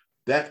so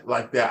that,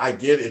 I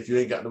get it. If you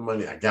ain't got the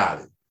money, I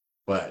got it.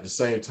 But at the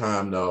same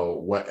time, though,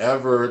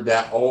 whatever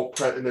that old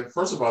president,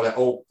 first of all,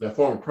 that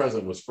former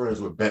president was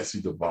friends with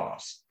Betsy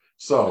DeVos.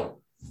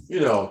 So,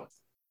 whoever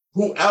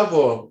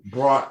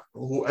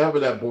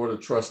that board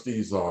of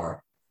trustees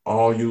are,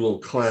 all you little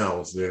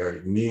clowns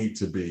there need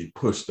to be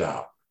pushed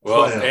out.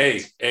 Well,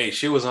 clowns. hey,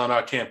 she was on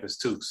our campus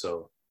too,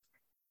 so.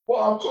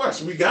 Well, of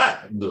course, we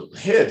got the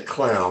head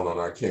clown on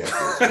our campus.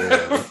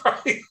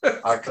 Right.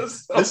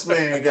 This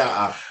man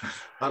got.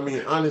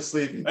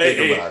 Honestly, if you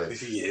think about it.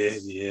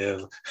 Yeah.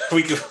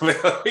 We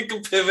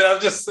can pivot.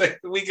 I'm just saying,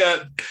 we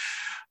got.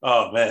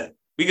 Oh man,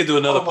 we could do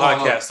another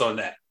podcast on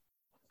that.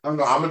 I'm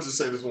gonna just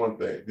say this one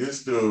thing.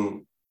 This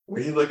dude,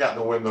 when he look out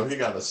the window, he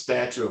got a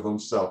statue of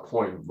himself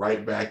pointing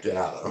right back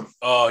at him.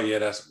 Oh yeah,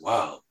 that's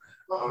wild.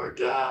 Oh my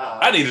God.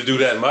 I need to do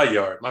that in my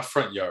yard, my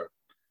front yard.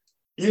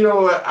 You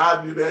know what?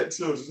 I do that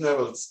too. Just have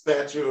a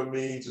statue of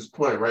me just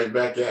point right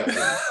back at me.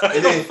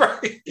 And then,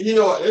 right.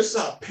 It's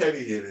how petty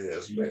it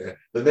is, man.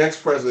 The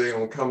next president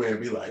gonna come in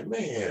and be like,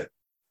 man,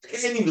 I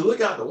can't even look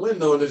out the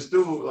window and this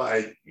dude,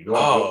 like,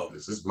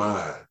 this is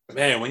mine.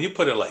 Man, when you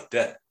put it like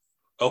that,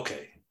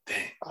 okay.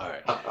 Dang. All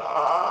right.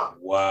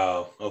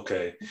 Wow.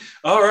 Okay.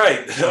 All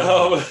right.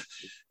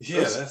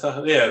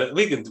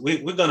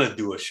 We're gonna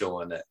do a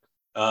show on that.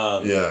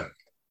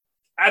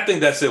 I think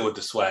that's it with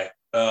the SWAC.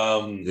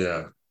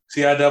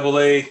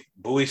 CIAA,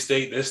 Bowie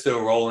State, they're still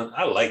rolling.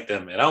 I like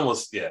them, man.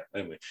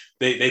 Anyway,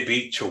 they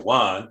beat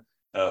Chowan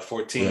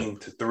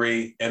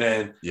 14-3. And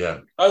then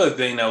other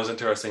thing that was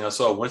interesting, I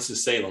saw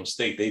Winston-Salem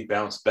State, they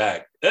bounced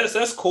back.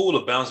 That's cool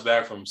to bounce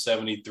back from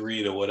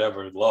 73 to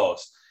whatever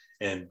loss.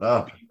 And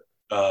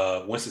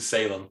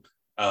Winston-Salem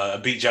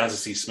beat Johnson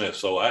C. Smith.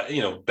 So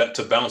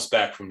to bounce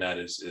back from that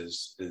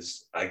is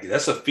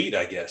that's a feat,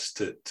 I guess,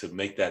 to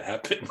make that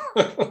happen.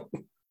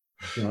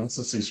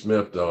 Johnson C.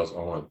 Smith though is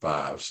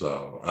 0-5.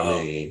 So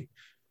I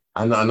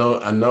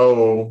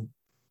know,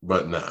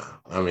 but nah.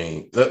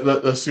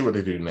 Let's see what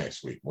they do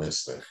next week,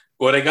 Winston.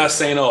 Well, they got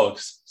St.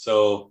 Aug's,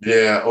 so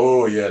they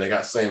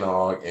got St.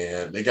 Aug,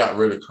 and they got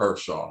rid of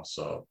Kershaw.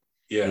 So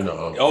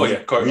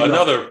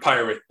another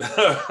Pirate,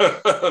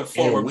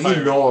 former we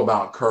Pirate. Know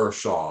about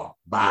Kershaw.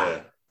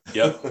 Bye.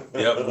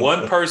 Yep.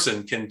 One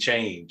person can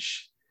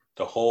change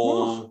the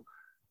whole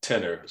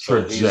tenor.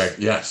 So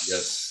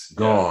yes.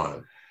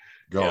 Gone.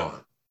 Yeah.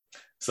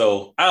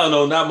 So I don't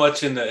know, not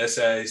much in the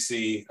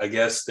SIAC. I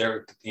guess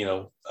there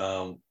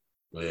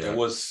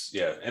was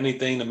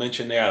anything to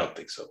mention there. I don't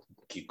think so.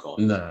 Keep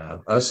going. Nah,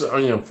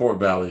 Fort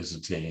Valley's a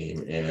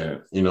team,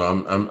 and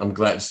I'm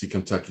glad to see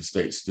Kentucky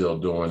State still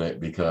doing it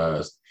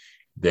because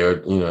they're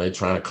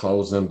trying to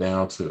close them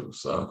down too.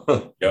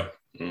 So yep.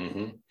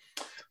 Mm-hmm.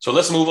 So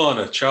let's move on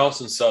to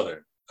Charleston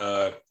Southern.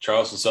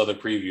 Charleston Southern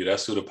preview.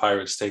 That's who the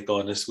Pirates take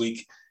on this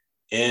week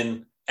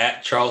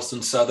at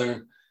Charleston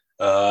Southern.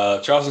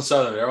 Charleston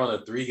Southern, they're on a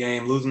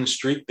 3-game losing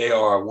streak. They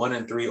are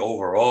 1-3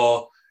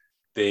 overall.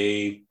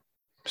 They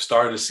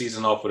started the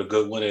season off with a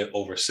good win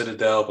over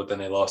Citadel, but then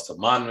they lost to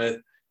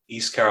Monmouth,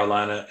 East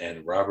Carolina,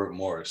 and Robert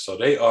Morris. So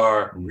they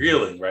are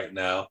reeling right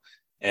now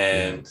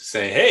and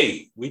saying,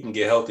 hey, we can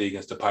get healthy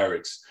against the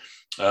Pirates.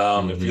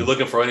 If you're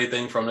looking for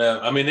anything from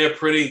them,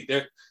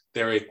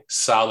 they're a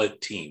solid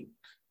team.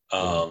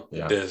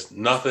 There's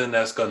nothing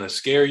that's going to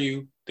scare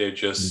you. They're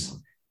just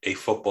a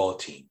football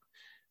team.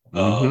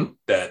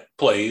 That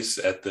plays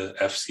at the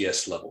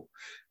FCS level.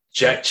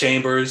 Jack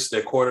Chambers,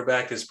 their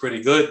quarterback, is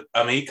pretty good.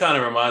 He kind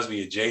of reminds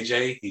me of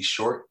JJ. He's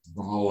short.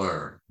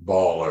 Baller.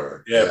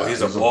 Yeah, but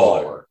he's a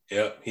baller.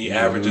 Yeah, he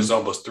averages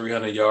almost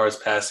 300 yards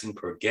passing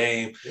per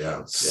game.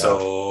 Yeah.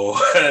 So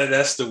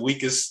that's the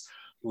weakest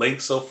link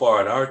so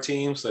far in our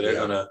team. So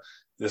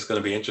there's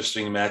gonna be an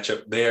interesting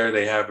matchup there.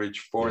 They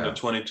average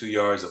 422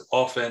 yards of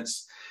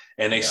offense.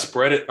 And they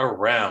spread it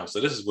around.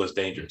 So this is what's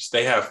dangerous.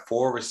 They have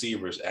 4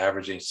 receivers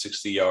averaging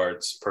 60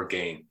 yards per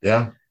game.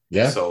 Yeah.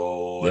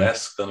 So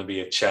that's going to be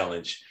a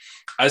challenge.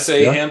 I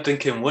say Hampton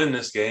can win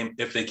this game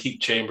if they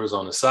keep Chambers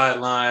on the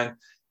sideline,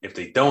 if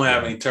they don't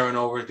have any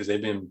turnovers, because they've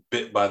been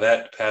bit by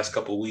that the past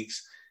couple of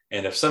weeks.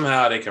 And if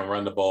somehow they can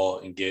run the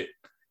ball and get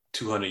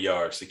 200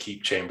 yards to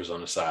keep Chambers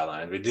on the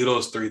sideline. If they do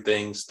those 3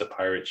 things, the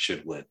Pirates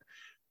should win.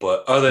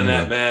 But other than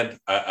that, man,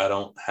 I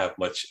don't have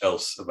much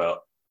else about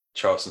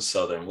Charleston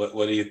Southern. What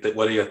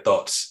are your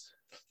thoughts?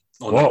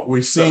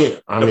 We've seen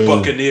the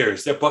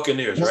Buccaneers. They're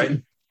Buccaneers,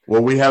 right?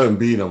 Well, we haven't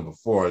beat them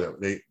before.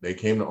 They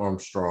came to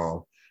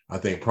Armstrong, I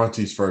think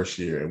Prunty's first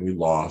year, and we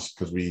lost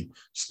because we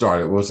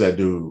started. What's that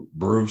dude?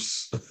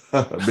 Bruce,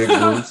 Big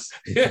Bruce.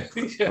 Yeah.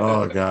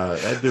 Oh God,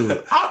 that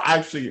dude.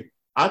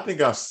 I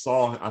think I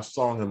saw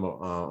him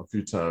a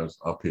few times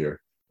up here.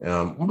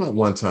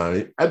 One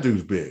time, that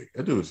dude's big.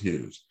 That dude's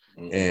huge.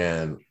 Mm-hmm.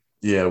 And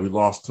yeah, we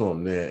lost to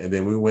him there. And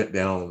then we went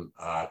down,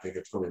 I think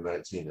in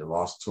 2019 and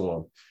lost to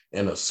him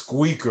in a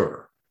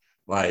squeaker.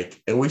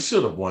 Like, and we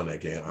should have won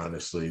that game,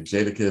 honestly.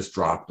 Jadakiss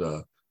dropped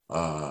a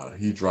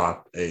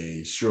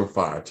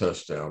surefire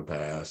touchdown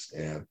pass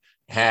and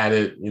had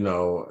it,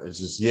 it's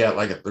just, yeah,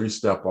 like a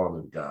 3-step on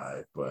the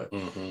guy. But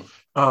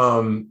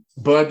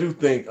but I do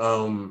think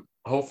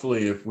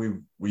hopefully if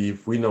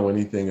we know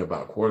anything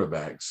about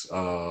quarterbacks,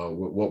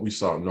 what we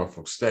saw at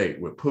Norfolk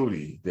State with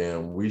Pooty,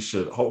 then we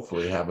should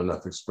hopefully have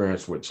enough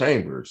experience with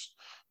Chambers,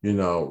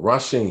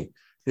 rushing.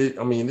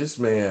 This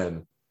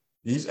man,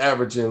 he's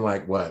averaging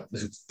like what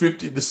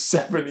 50 to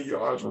 70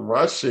 yards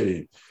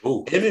rushing.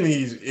 Ooh. And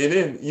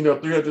then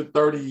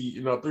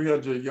 330,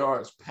 300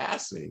 yards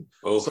passing.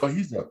 Ooh. So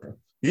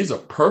he's a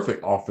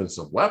perfect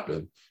offensive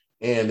weapon.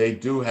 And they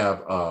do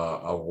have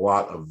a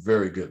lot of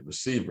very good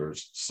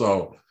receivers.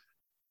 So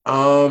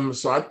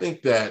I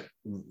think that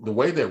the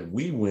way that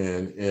we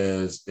win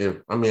is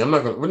we're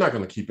not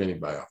going to keep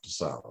anybody off the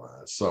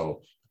sideline.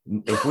 So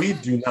if we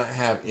do not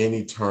have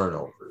any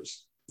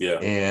turnovers, yeah.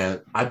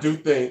 And I do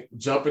think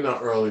jumping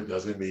out early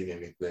doesn't mean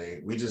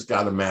anything. We just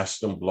got to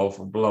match them blow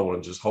for blow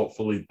and just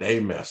hopefully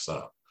they mess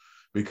up.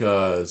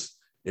 Because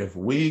if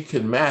we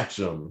can match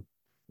them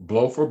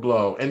blow for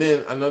blow, and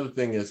then another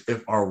thing is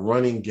if our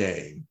running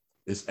game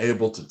is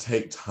able to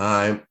take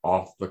time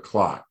off the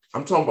clock.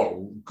 I'm talking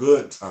about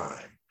good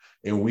time.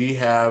 And we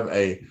have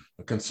a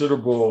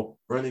considerable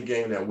running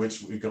game that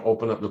which we can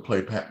open up the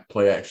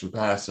play action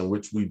pass, in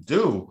which we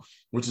do,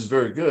 which is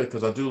very good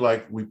because I do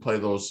like we play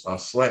those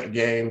slant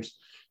games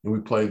and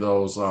we play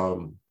those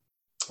and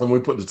we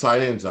put the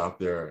tight ends out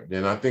there,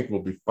 then I think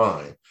we'll be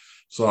fine.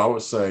 So I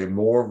would say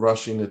more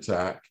rushing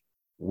attack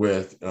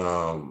with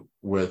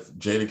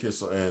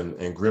Jadakiss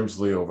and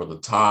Grimsley over the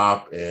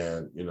top,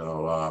 and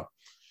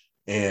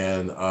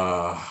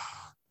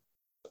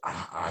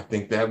I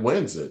think that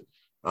wins it.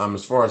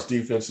 As far as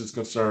defense is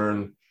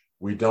concerned,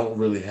 we don't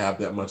really have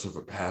that much of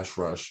a pass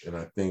rush, and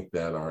I think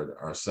that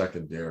our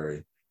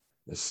secondary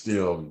is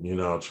still,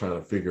 trying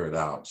to figure it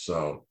out.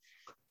 So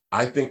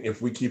I think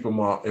if we keep them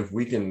off, if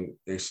we can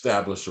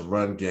establish a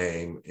run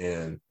game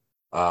and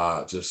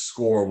just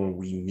score when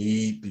we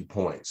need the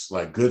points,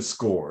 like good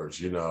scores,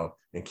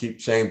 and keep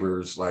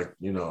Chambers like,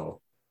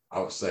 I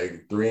would say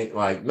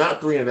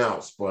not 3 and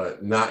outs,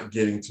 but not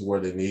getting to where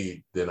they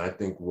need, then I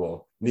think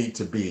we'll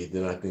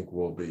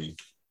be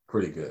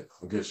pretty good,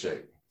 in good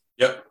shape.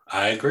 Yep,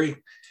 I agree.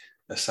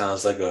 That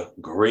sounds like a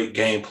great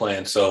game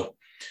plan. So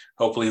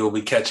hopefully we'll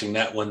be catching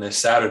that one this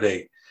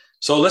Saturday.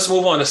 So let's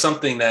move on to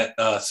something that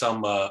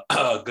some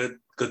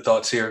good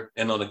thoughts here,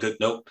 and on a good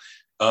note.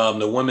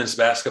 The women's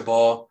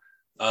basketball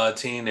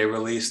team, they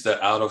released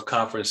the out of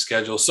conference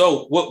schedule.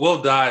 So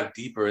we'll dive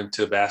deeper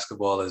into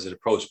basketball as it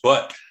approaches.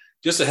 But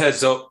just a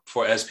heads up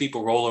for as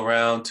people roll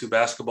around to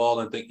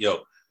basketball and think,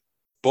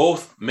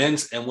 both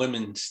men's and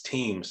women's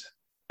teams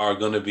are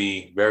going to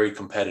be very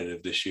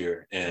competitive this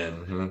year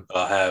and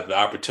have the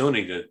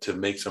opportunity to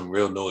make some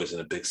real noise in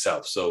the Big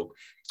South. So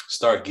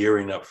start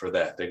gearing up for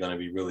that. They're going to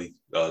be really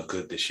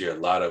good this year. A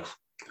lot of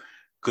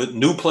good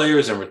new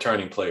players and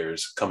returning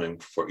players coming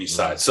for each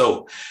side.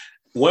 So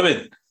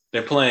women,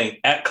 they're playing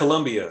at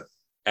Columbia,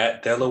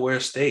 at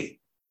Delaware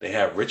State. They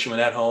have Richmond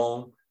at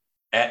home,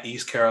 at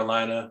East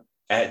Carolina,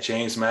 at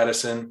James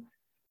Madison,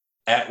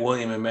 at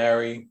William &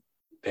 Mary.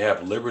 They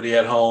have Liberty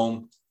at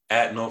home,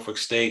 at Norfolk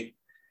State.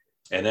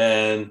 And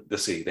then,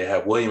 let's see, they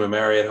have William &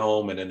 Mary at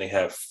home, and then they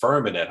have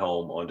Furman at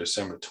home on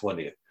December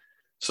 20th.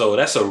 So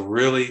that's a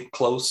really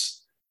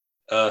close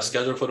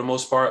schedule for the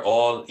most part,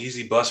 all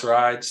easy bus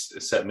rides,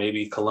 except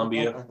maybe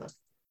Columbia.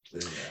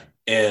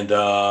 And,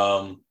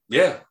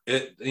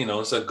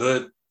 it's a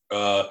good,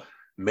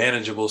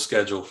 manageable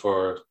schedule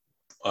for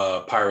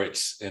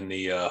Pirates in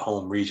the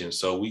home region.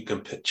 So we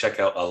can check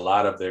out a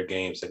lot of their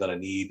games. They're going to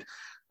need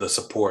the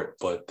support,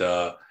 but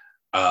they're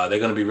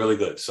going to be really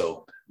good.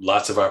 So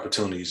lots of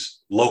opportunities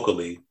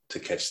locally to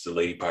catch the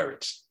Lady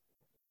Pirates.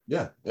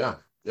 Yeah,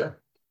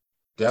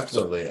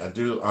 definitely. I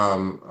do.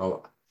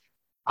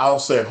 I'll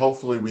say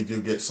hopefully we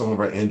do get some of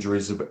our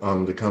injuries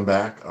to come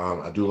back.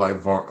 I do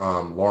like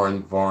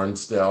Lauren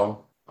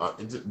Varnsdale.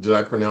 Did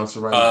I pronounce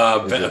it right?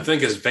 I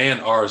think it's Van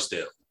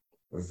Arsdale.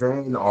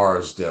 Van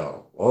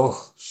Arsdale.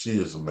 Oh, she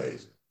is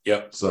amazing.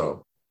 Yep.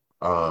 So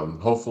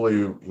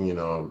hopefully,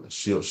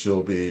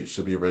 she'll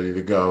be ready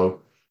to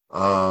go.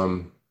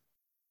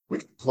 We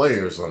got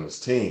players on this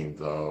team,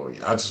 though.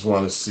 I just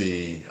want to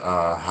see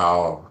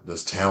how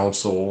this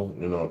Townsell,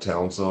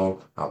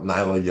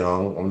 Nyla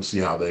Young, I want to see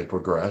how they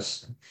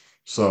progress.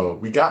 So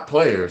we got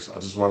players. I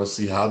just want to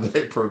see how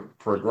they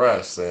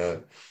progress.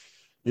 And,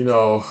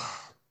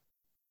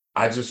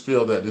 I just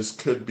feel that this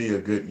could be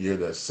a good year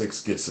that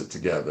 6 gets it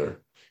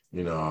together.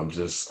 I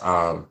just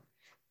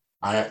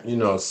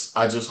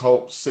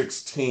hope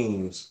 6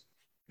 teams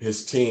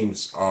his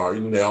teams are,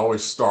 they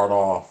always start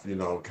off,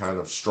 kind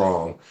of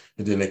strong,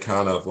 and then they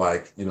kind of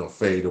like,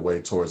 fade away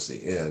towards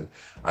the end.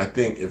 I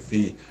think if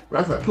matter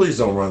of fact, please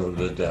don't run him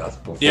to death.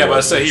 Yeah, but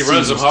I say he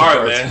runs them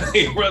hard, man.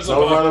 He runs them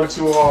hard. Don't run him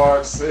too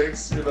hard,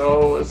 6,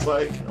 it's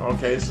like,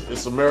 okay,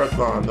 it's a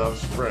marathon, not a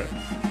sprint.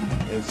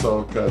 And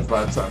so, because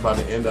by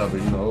the end of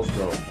it, those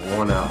girls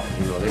worn out.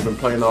 They've been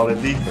playing all the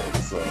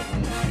defense. So,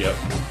 yep.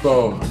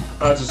 So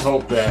I just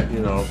hope that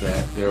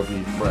that they'll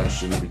be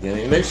fresh in the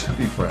beginning, and they should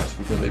be fresh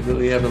because they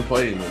really haven't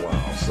played in a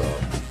while. So,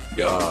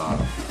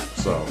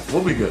 so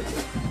we'll be good.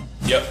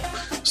 Yep.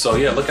 So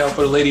yeah, look out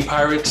for the Lady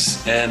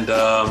Pirates, and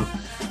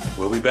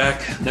we'll be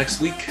back next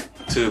week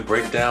to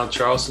break down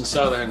Charleston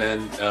Southern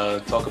and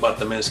talk about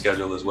the men's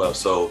schedule as well.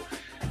 So,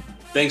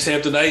 thanks,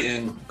 Hamptonite,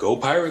 and go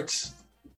Pirates.